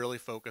to really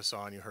focus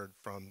on, you heard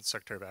from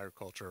Secretary of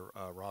Agriculture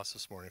Ross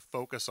this morning,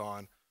 focus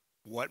on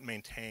what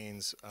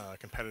maintains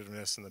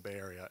competitiveness in the Bay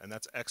Area, and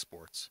that's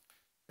exports.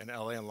 And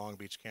LA and Long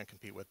Beach can't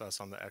compete with us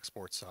on the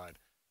export side.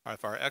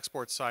 If our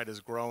export side is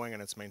growing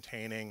and it's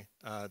maintaining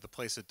the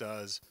place it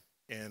does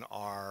in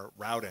our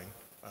routing,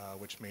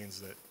 which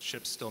means that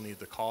ships still need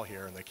to call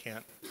here and they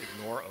can't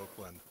ignore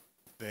Oakland,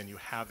 then you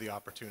have the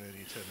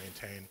opportunity to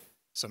maintain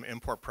some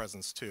import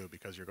presence too,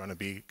 because you're going to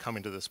be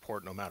coming to this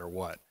port no matter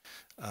what.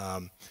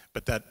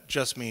 But that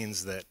just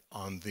means that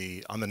on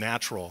the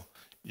natural,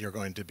 you're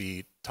going to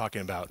be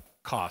talking about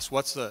cost.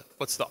 What's the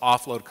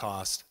offload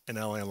cost in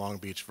LA and Long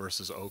Beach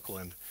versus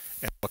Oakland,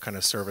 and what kind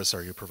of service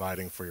are you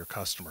providing for your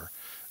customer?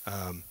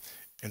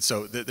 And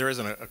so there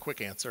isn't a quick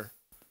answer,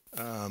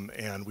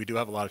 and we do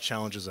have a lot of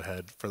challenges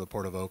ahead for the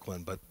Port of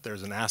Oakland, but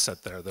there's an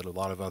asset there that a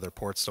lot of other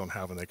ports don't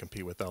have when they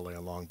compete with LA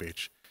and Long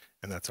Beach,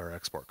 and that's our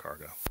export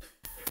cargo.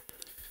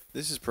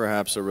 This is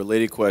perhaps a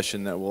related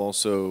question that will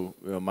also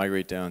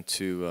migrate down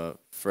to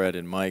Fred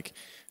and Mike.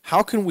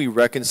 How can we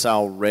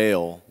reconcile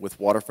rail with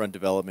waterfront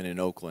development in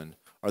Oakland?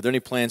 Are there any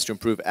plans to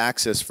improve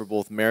access for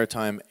both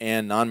maritime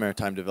and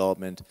non-maritime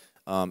development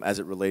as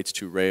it relates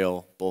to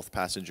rail, both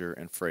passenger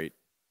and freight?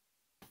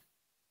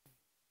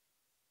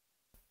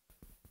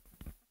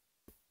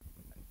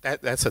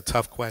 That's a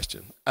tough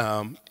question.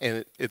 And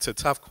it's a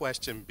tough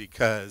question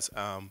because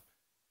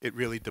it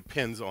really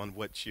depends on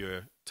what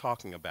you're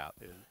talking about.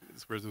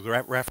 As was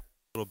referenced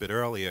a little bit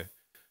earlier,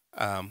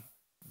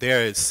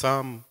 there is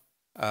some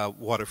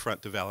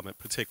waterfront development,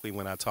 particularly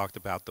when I talked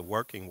about the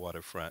working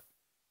waterfront,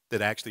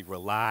 that actually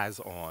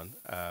relies on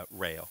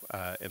rail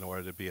in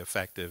order to be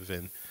effective.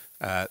 And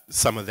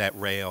some of that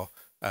rail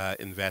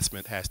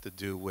investment has to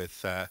do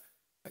with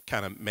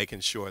kind of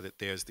making sure that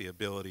there's the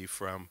ability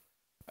from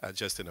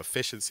just an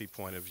efficiency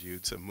point of view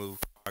to move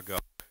cargo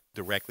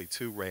directly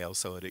to rail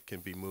so that it can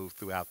be moved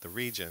throughout the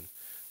region.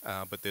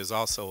 But there's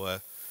also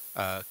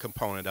a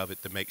component of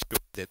it to make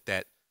sure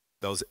that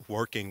those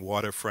working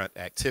waterfront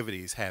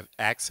activities have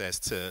access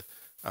to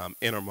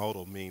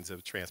intermodal means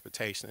of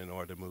transportation in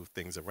order to move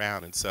things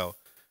around. And so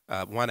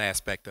one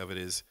aspect of it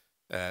is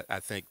I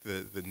think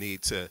the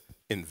need to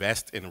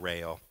invest in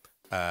rail,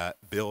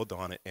 build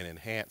on it, and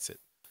enhance it.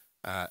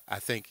 I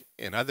think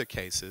in other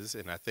cases,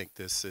 and I think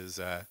this is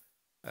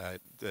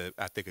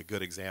I think a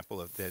good example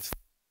of this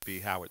would be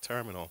Howard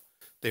Terminal,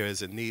 there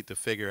is a need to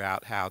figure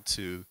out how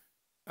to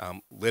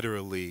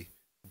literally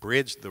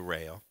bridge the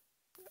rail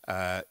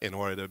in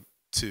order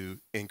to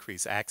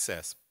increase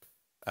access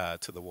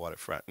to the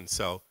waterfront. And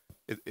so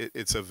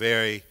it's a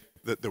very,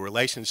 the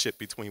relationship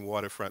between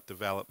waterfront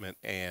development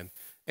and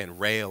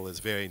rail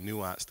is very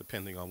nuanced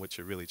depending on what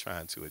you're really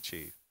trying to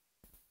achieve.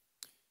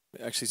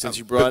 Actually, since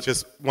you brought...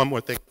 Just one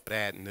more thing to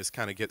add, and this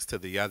kind of gets to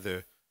the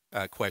other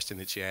question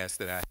that you asked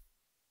that I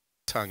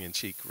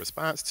tongue-in-cheek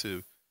response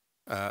to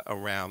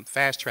around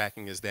fast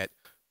tracking, is that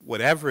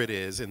whatever it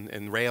is,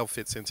 and rail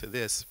fits into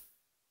this,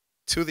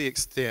 to the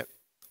extent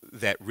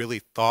that really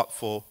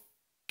thoughtful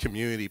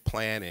community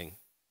planning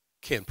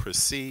can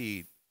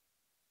precede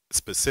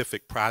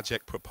specific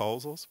project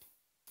proposals,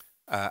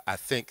 I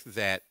think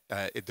that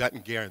it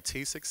doesn't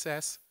guarantee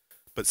success,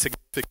 but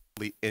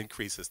significantly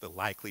increases the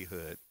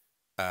likelihood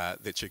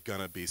that you're going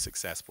to be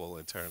successful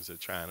in terms of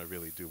trying to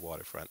really do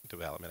waterfront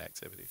development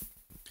activity.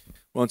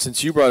 Well, and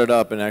since you brought it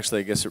up, and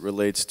actually I guess it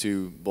relates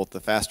to both the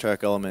fast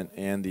track element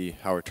and the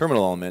Howard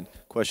Terminal element,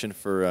 question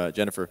for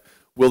Jennifer.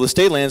 Will the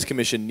State Lands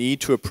Commission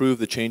need to approve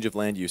the change of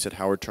land use at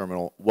Howard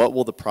Terminal? What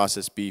will the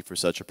process be for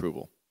such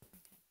approval?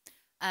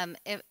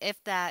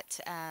 If that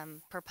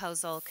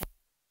proposal can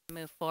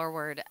move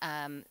forward,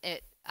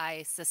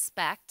 I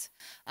suspect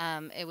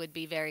it would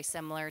be very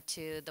similar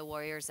to the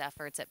Warriors'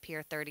 efforts at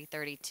Pier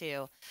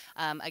 3032.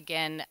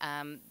 Again,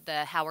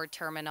 the Howard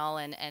Terminal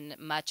and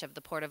much of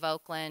the Port of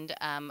Oakland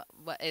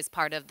is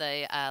part of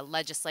the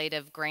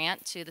legislative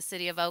grant to the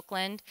City of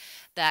Oakland.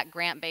 That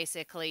grant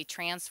basically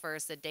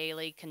transfers the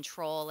daily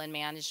control and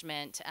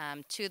management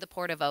to the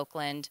Port of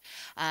Oakland.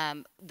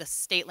 The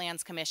State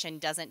Lands Commission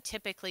doesn't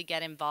typically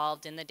get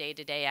involved in the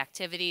day-to-day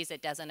activities.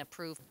 It doesn't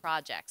approve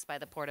projects by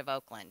the Port of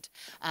Oakland.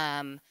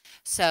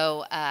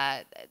 So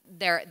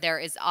there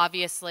is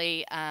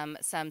obviously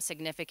some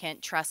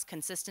significant trust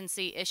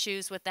consistency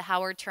issues with the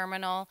Howard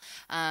Terminal,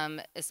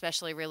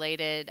 especially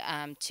related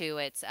to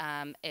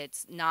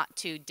its not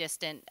too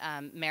distant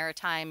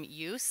maritime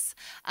use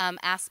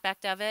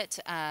aspect of it.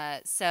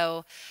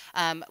 So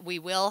we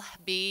will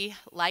be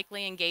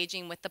likely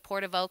engaging with the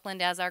Port of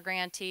Oakland as our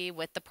grantee,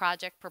 with the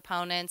project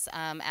proponents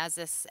as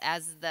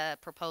the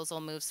proposal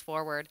moves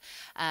forward.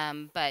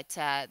 But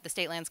the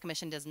State Lands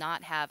Commission does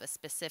not have a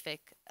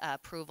specific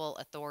approval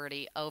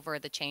authority over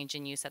the change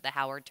in use at the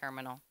Howard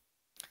Terminal.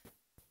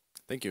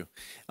 Thank you.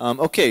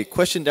 Okay,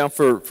 question down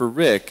for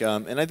Rick,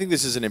 and I think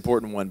this is an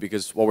important one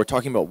because while we're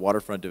talking about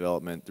waterfront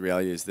development, the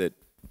reality is that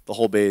the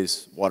whole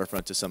bay's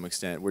waterfront to some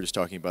extent. We're just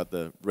talking about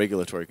the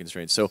regulatory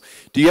constraints. So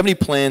do you have any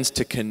plans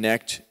to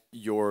connect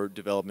your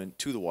development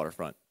to the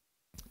waterfront?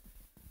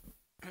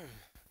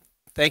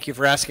 Thank you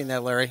for asking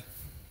that, Larry.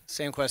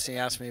 Same question you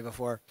asked me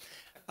before.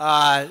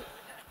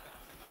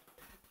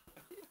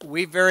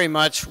 We very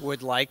much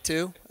would like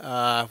to.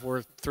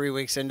 We're 3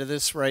 weeks into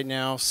this right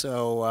now,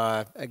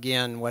 so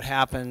again, what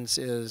happens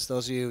is,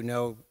 those of you who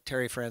know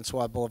Terry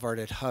Francois Boulevard,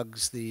 it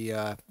hugs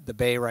the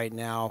bay right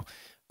now.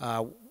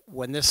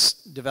 When this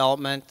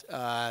development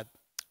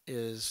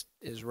is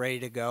ready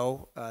to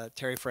go,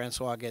 Terry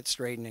Francois gets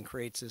straightened and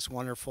creates this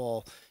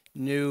wonderful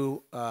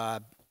new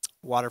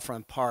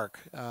waterfront park,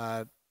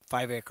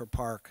 5-acre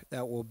park,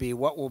 that will be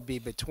what will be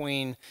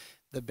between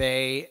the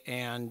bay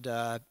and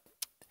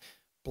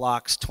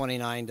blocks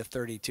 29 to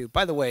 32.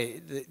 By the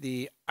way,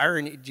 the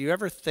irony, do you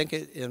ever think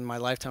in my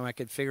lifetime I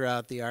could figure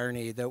out the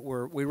irony that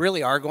we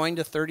really are going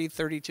to 30,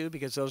 32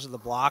 because those are the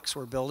blocks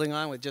we're building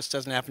on? It just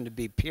doesn't happen to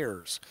be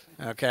piers,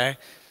 okay?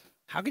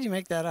 How could you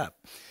make that up?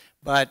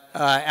 But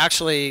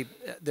actually,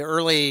 the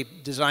early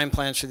design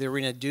plans for the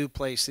arena do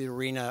place the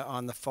arena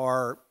on the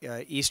far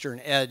eastern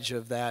edge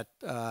of that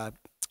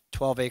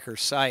 12-acre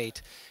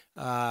site,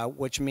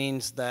 which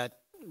means that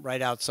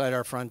right outside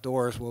our front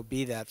doors will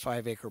be that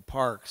 5-acre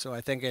park. So I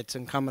think it's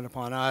incumbent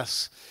upon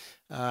us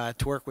to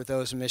work with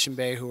those in Mission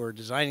Bay who are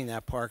designing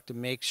that park to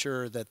make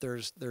sure that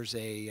there's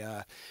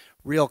a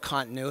real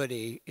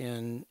continuity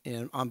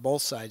on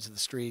both sides of the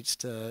streets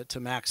to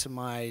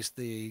maximize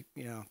the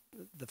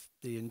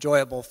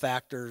enjoyable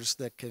factors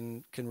that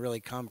can really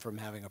come from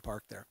having a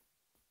park there.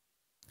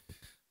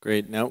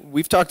 Great. Now,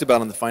 we've talked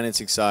about on the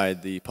financing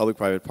side the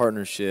public-private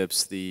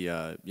partnerships,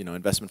 the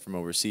investment from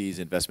overseas,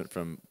 investment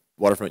from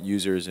waterfront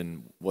users,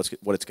 and what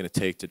it's going to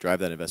take to drive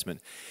that investment.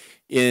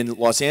 In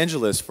Los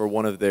Angeles, for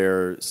one of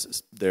their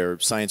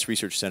science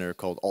research center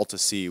called Alta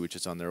Sea, which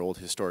is on their old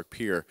historic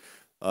pier,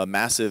 a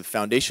massive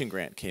foundation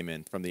grant came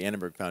in from the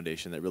Annenberg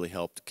Foundation that really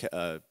helped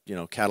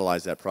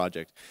catalyze that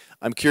project.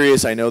 I'm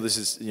curious, I know this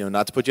is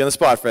not to put you on the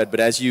spot, Fred, but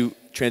as you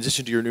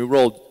transition to your new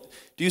role,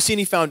 do you see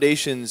any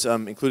foundations,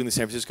 including the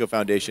San Francisco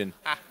Foundation,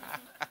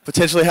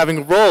 potentially having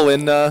a role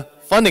in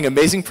funding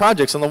amazing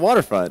projects on the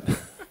waterfront?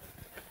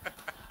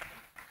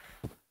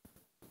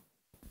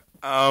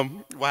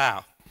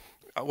 Wow.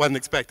 I wasn't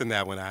expecting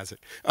that one, Isaac.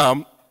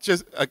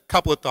 Just a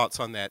couple of thoughts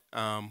on that.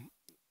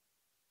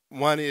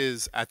 One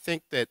is, I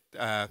think that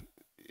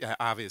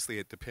obviously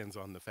it depends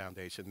on the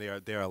foundation.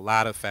 There are a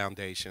lot of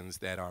foundations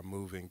that are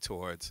moving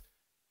towards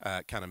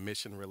kind of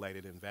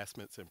mission-related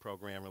investments and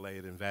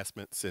program-related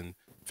investments, and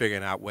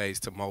figuring out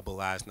ways to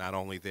mobilize not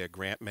only their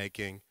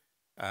grant-making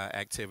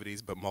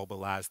activities, but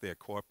mobilize their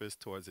corpus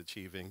towards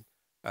achieving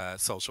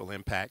social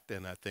impact.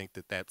 And I think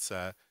that that's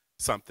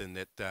something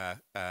that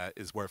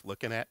is worth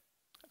looking at.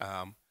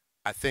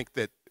 I think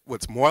that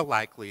what you're more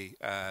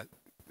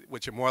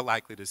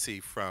likely to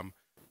see from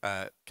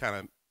kind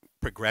of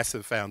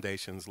progressive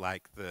foundations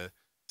like the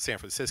San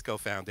Francisco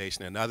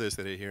Foundation and others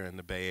that are here in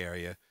the Bay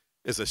Area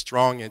is a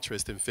strong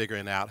interest in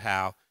figuring out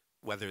how,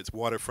 whether it's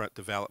waterfront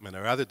development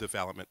or other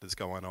development that's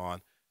going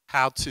on,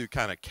 how to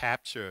kind of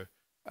capture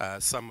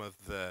some of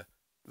the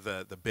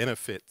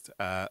benefits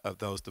of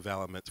those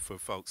developments for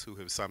folks who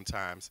have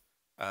sometimes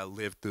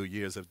lived through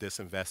years of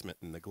disinvestment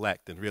and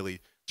neglect, and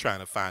really trying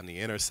to find the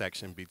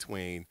intersection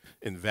between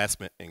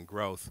investment and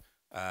growth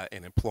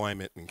and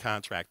employment and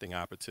contracting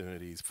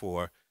opportunities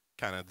for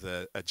kind of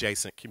the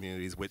adjacent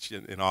communities, which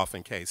in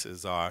often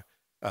cases are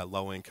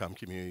low-income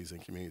communities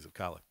and communities of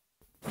color.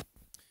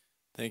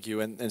 Thank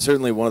you, and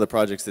certainly one of the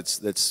projects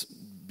that's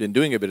been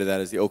doing a bit of that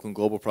is the Oakland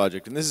Global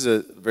Project, and this is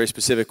a very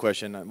specific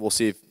question. We'll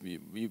see if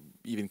you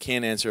even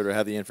can answer it or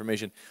have the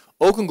information.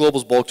 Oakland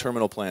Global's bulk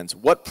terminal plans.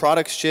 What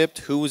products shipped?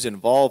 Who was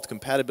involved?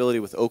 Compatibility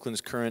with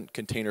Oakland's current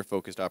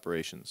container-focused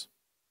operations.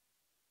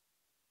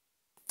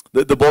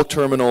 The bulk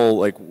terminal,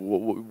 like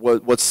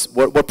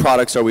what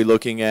products are we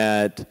looking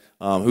at?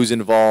 Who's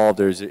involved?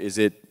 Or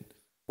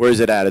where is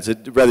it at? It's a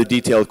rather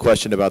detailed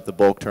question about the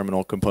bulk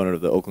terminal component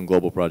of the Oakland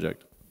Global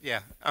Project.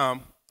 Yeah.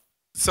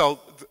 So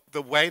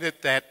the way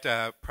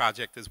that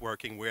project is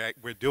working,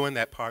 we're doing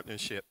that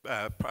partnership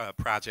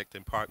project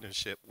in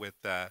partnership with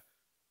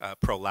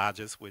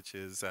Prologis, which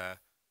is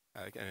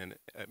an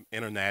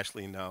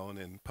internationally known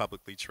and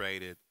publicly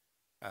traded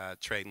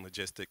trade and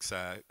logistics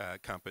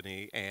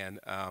company, and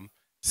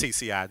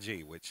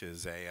CCIG, which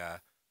is a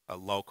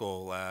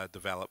local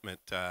development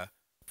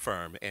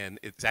firm. And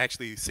it's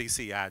actually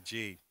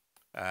CCIG,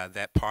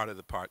 that part of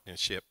the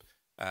partnership,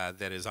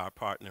 that is our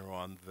partner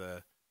on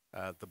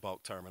the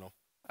bulk terminal.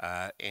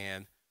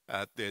 And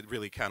there are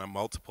really kind of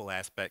multiple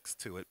aspects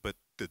to it, but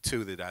the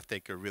two that I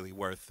think are really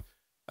worth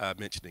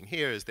mentioning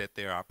here is that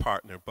they're our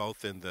partner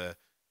both in the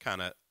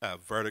kind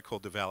of vertical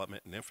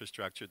development and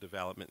infrastructure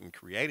development and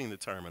creating the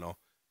terminal,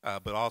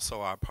 but also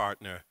our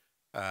partner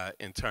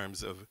in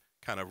terms of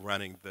kind of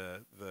running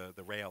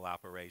the rail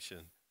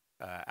operation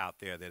out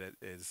there that it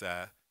is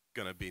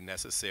going to be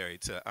necessary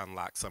to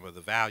unlock some of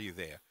the value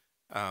there.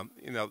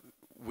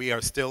 We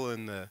are still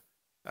in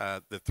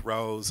the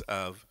throes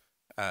of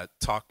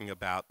talking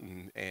about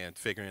and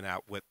figuring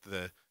out what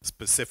the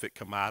specific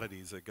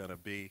commodities are going to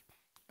be.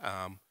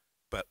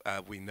 But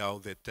we know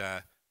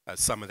that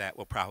some of that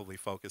will probably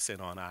focus in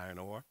on iron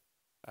ore,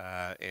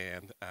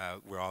 and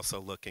we're also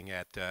looking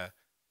at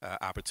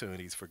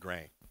opportunities for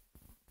grain.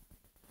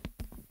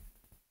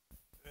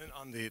 And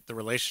on the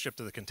relationship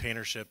to the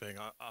container shipping,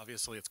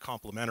 obviously it's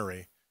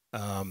complementary. We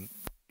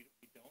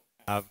don't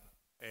have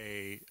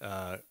a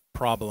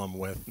problem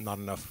with not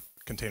enough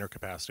container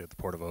capacity at the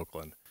Port of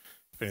Oakland.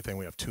 If anything,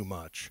 we have too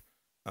much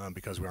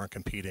because we aren't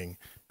competing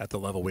at the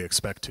level we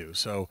expect to.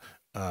 So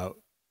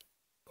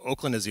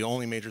Oakland is the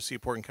only major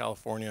seaport in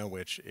California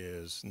which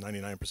is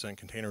 99%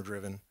 container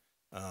driven.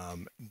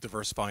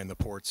 Diversifying the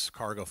port's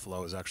cargo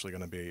flow is actually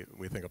going to be,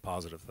 we think, a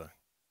positive thing.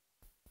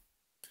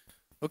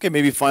 Okay,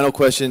 maybe final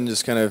question,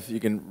 just kind of, you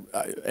can,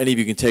 any of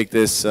you can take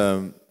this.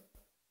 While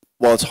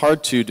it's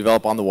hard to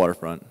develop on the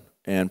waterfront,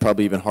 and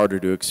probably even harder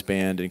to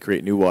expand and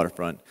create new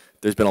waterfront,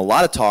 there's been a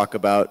lot of talk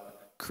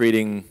about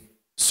creating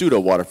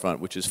pseudo-waterfront,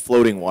 which is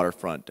floating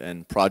waterfront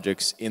and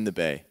projects in the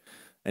bay.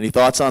 Any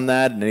thoughts on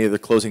that, and any other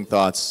closing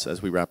thoughts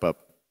as we wrap up?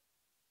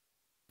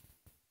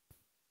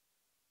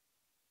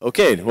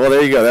 Okay, well,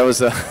 there you go. That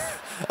was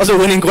a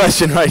winning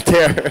question right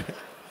there.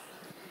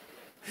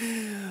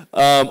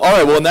 All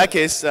right, well, in that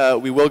case,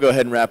 we will go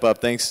ahead and wrap up.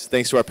 Thanks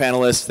to our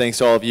panelists. Thanks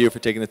to all of you for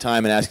taking the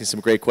time and asking some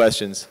great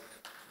questions.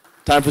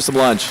 Time for some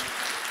lunch.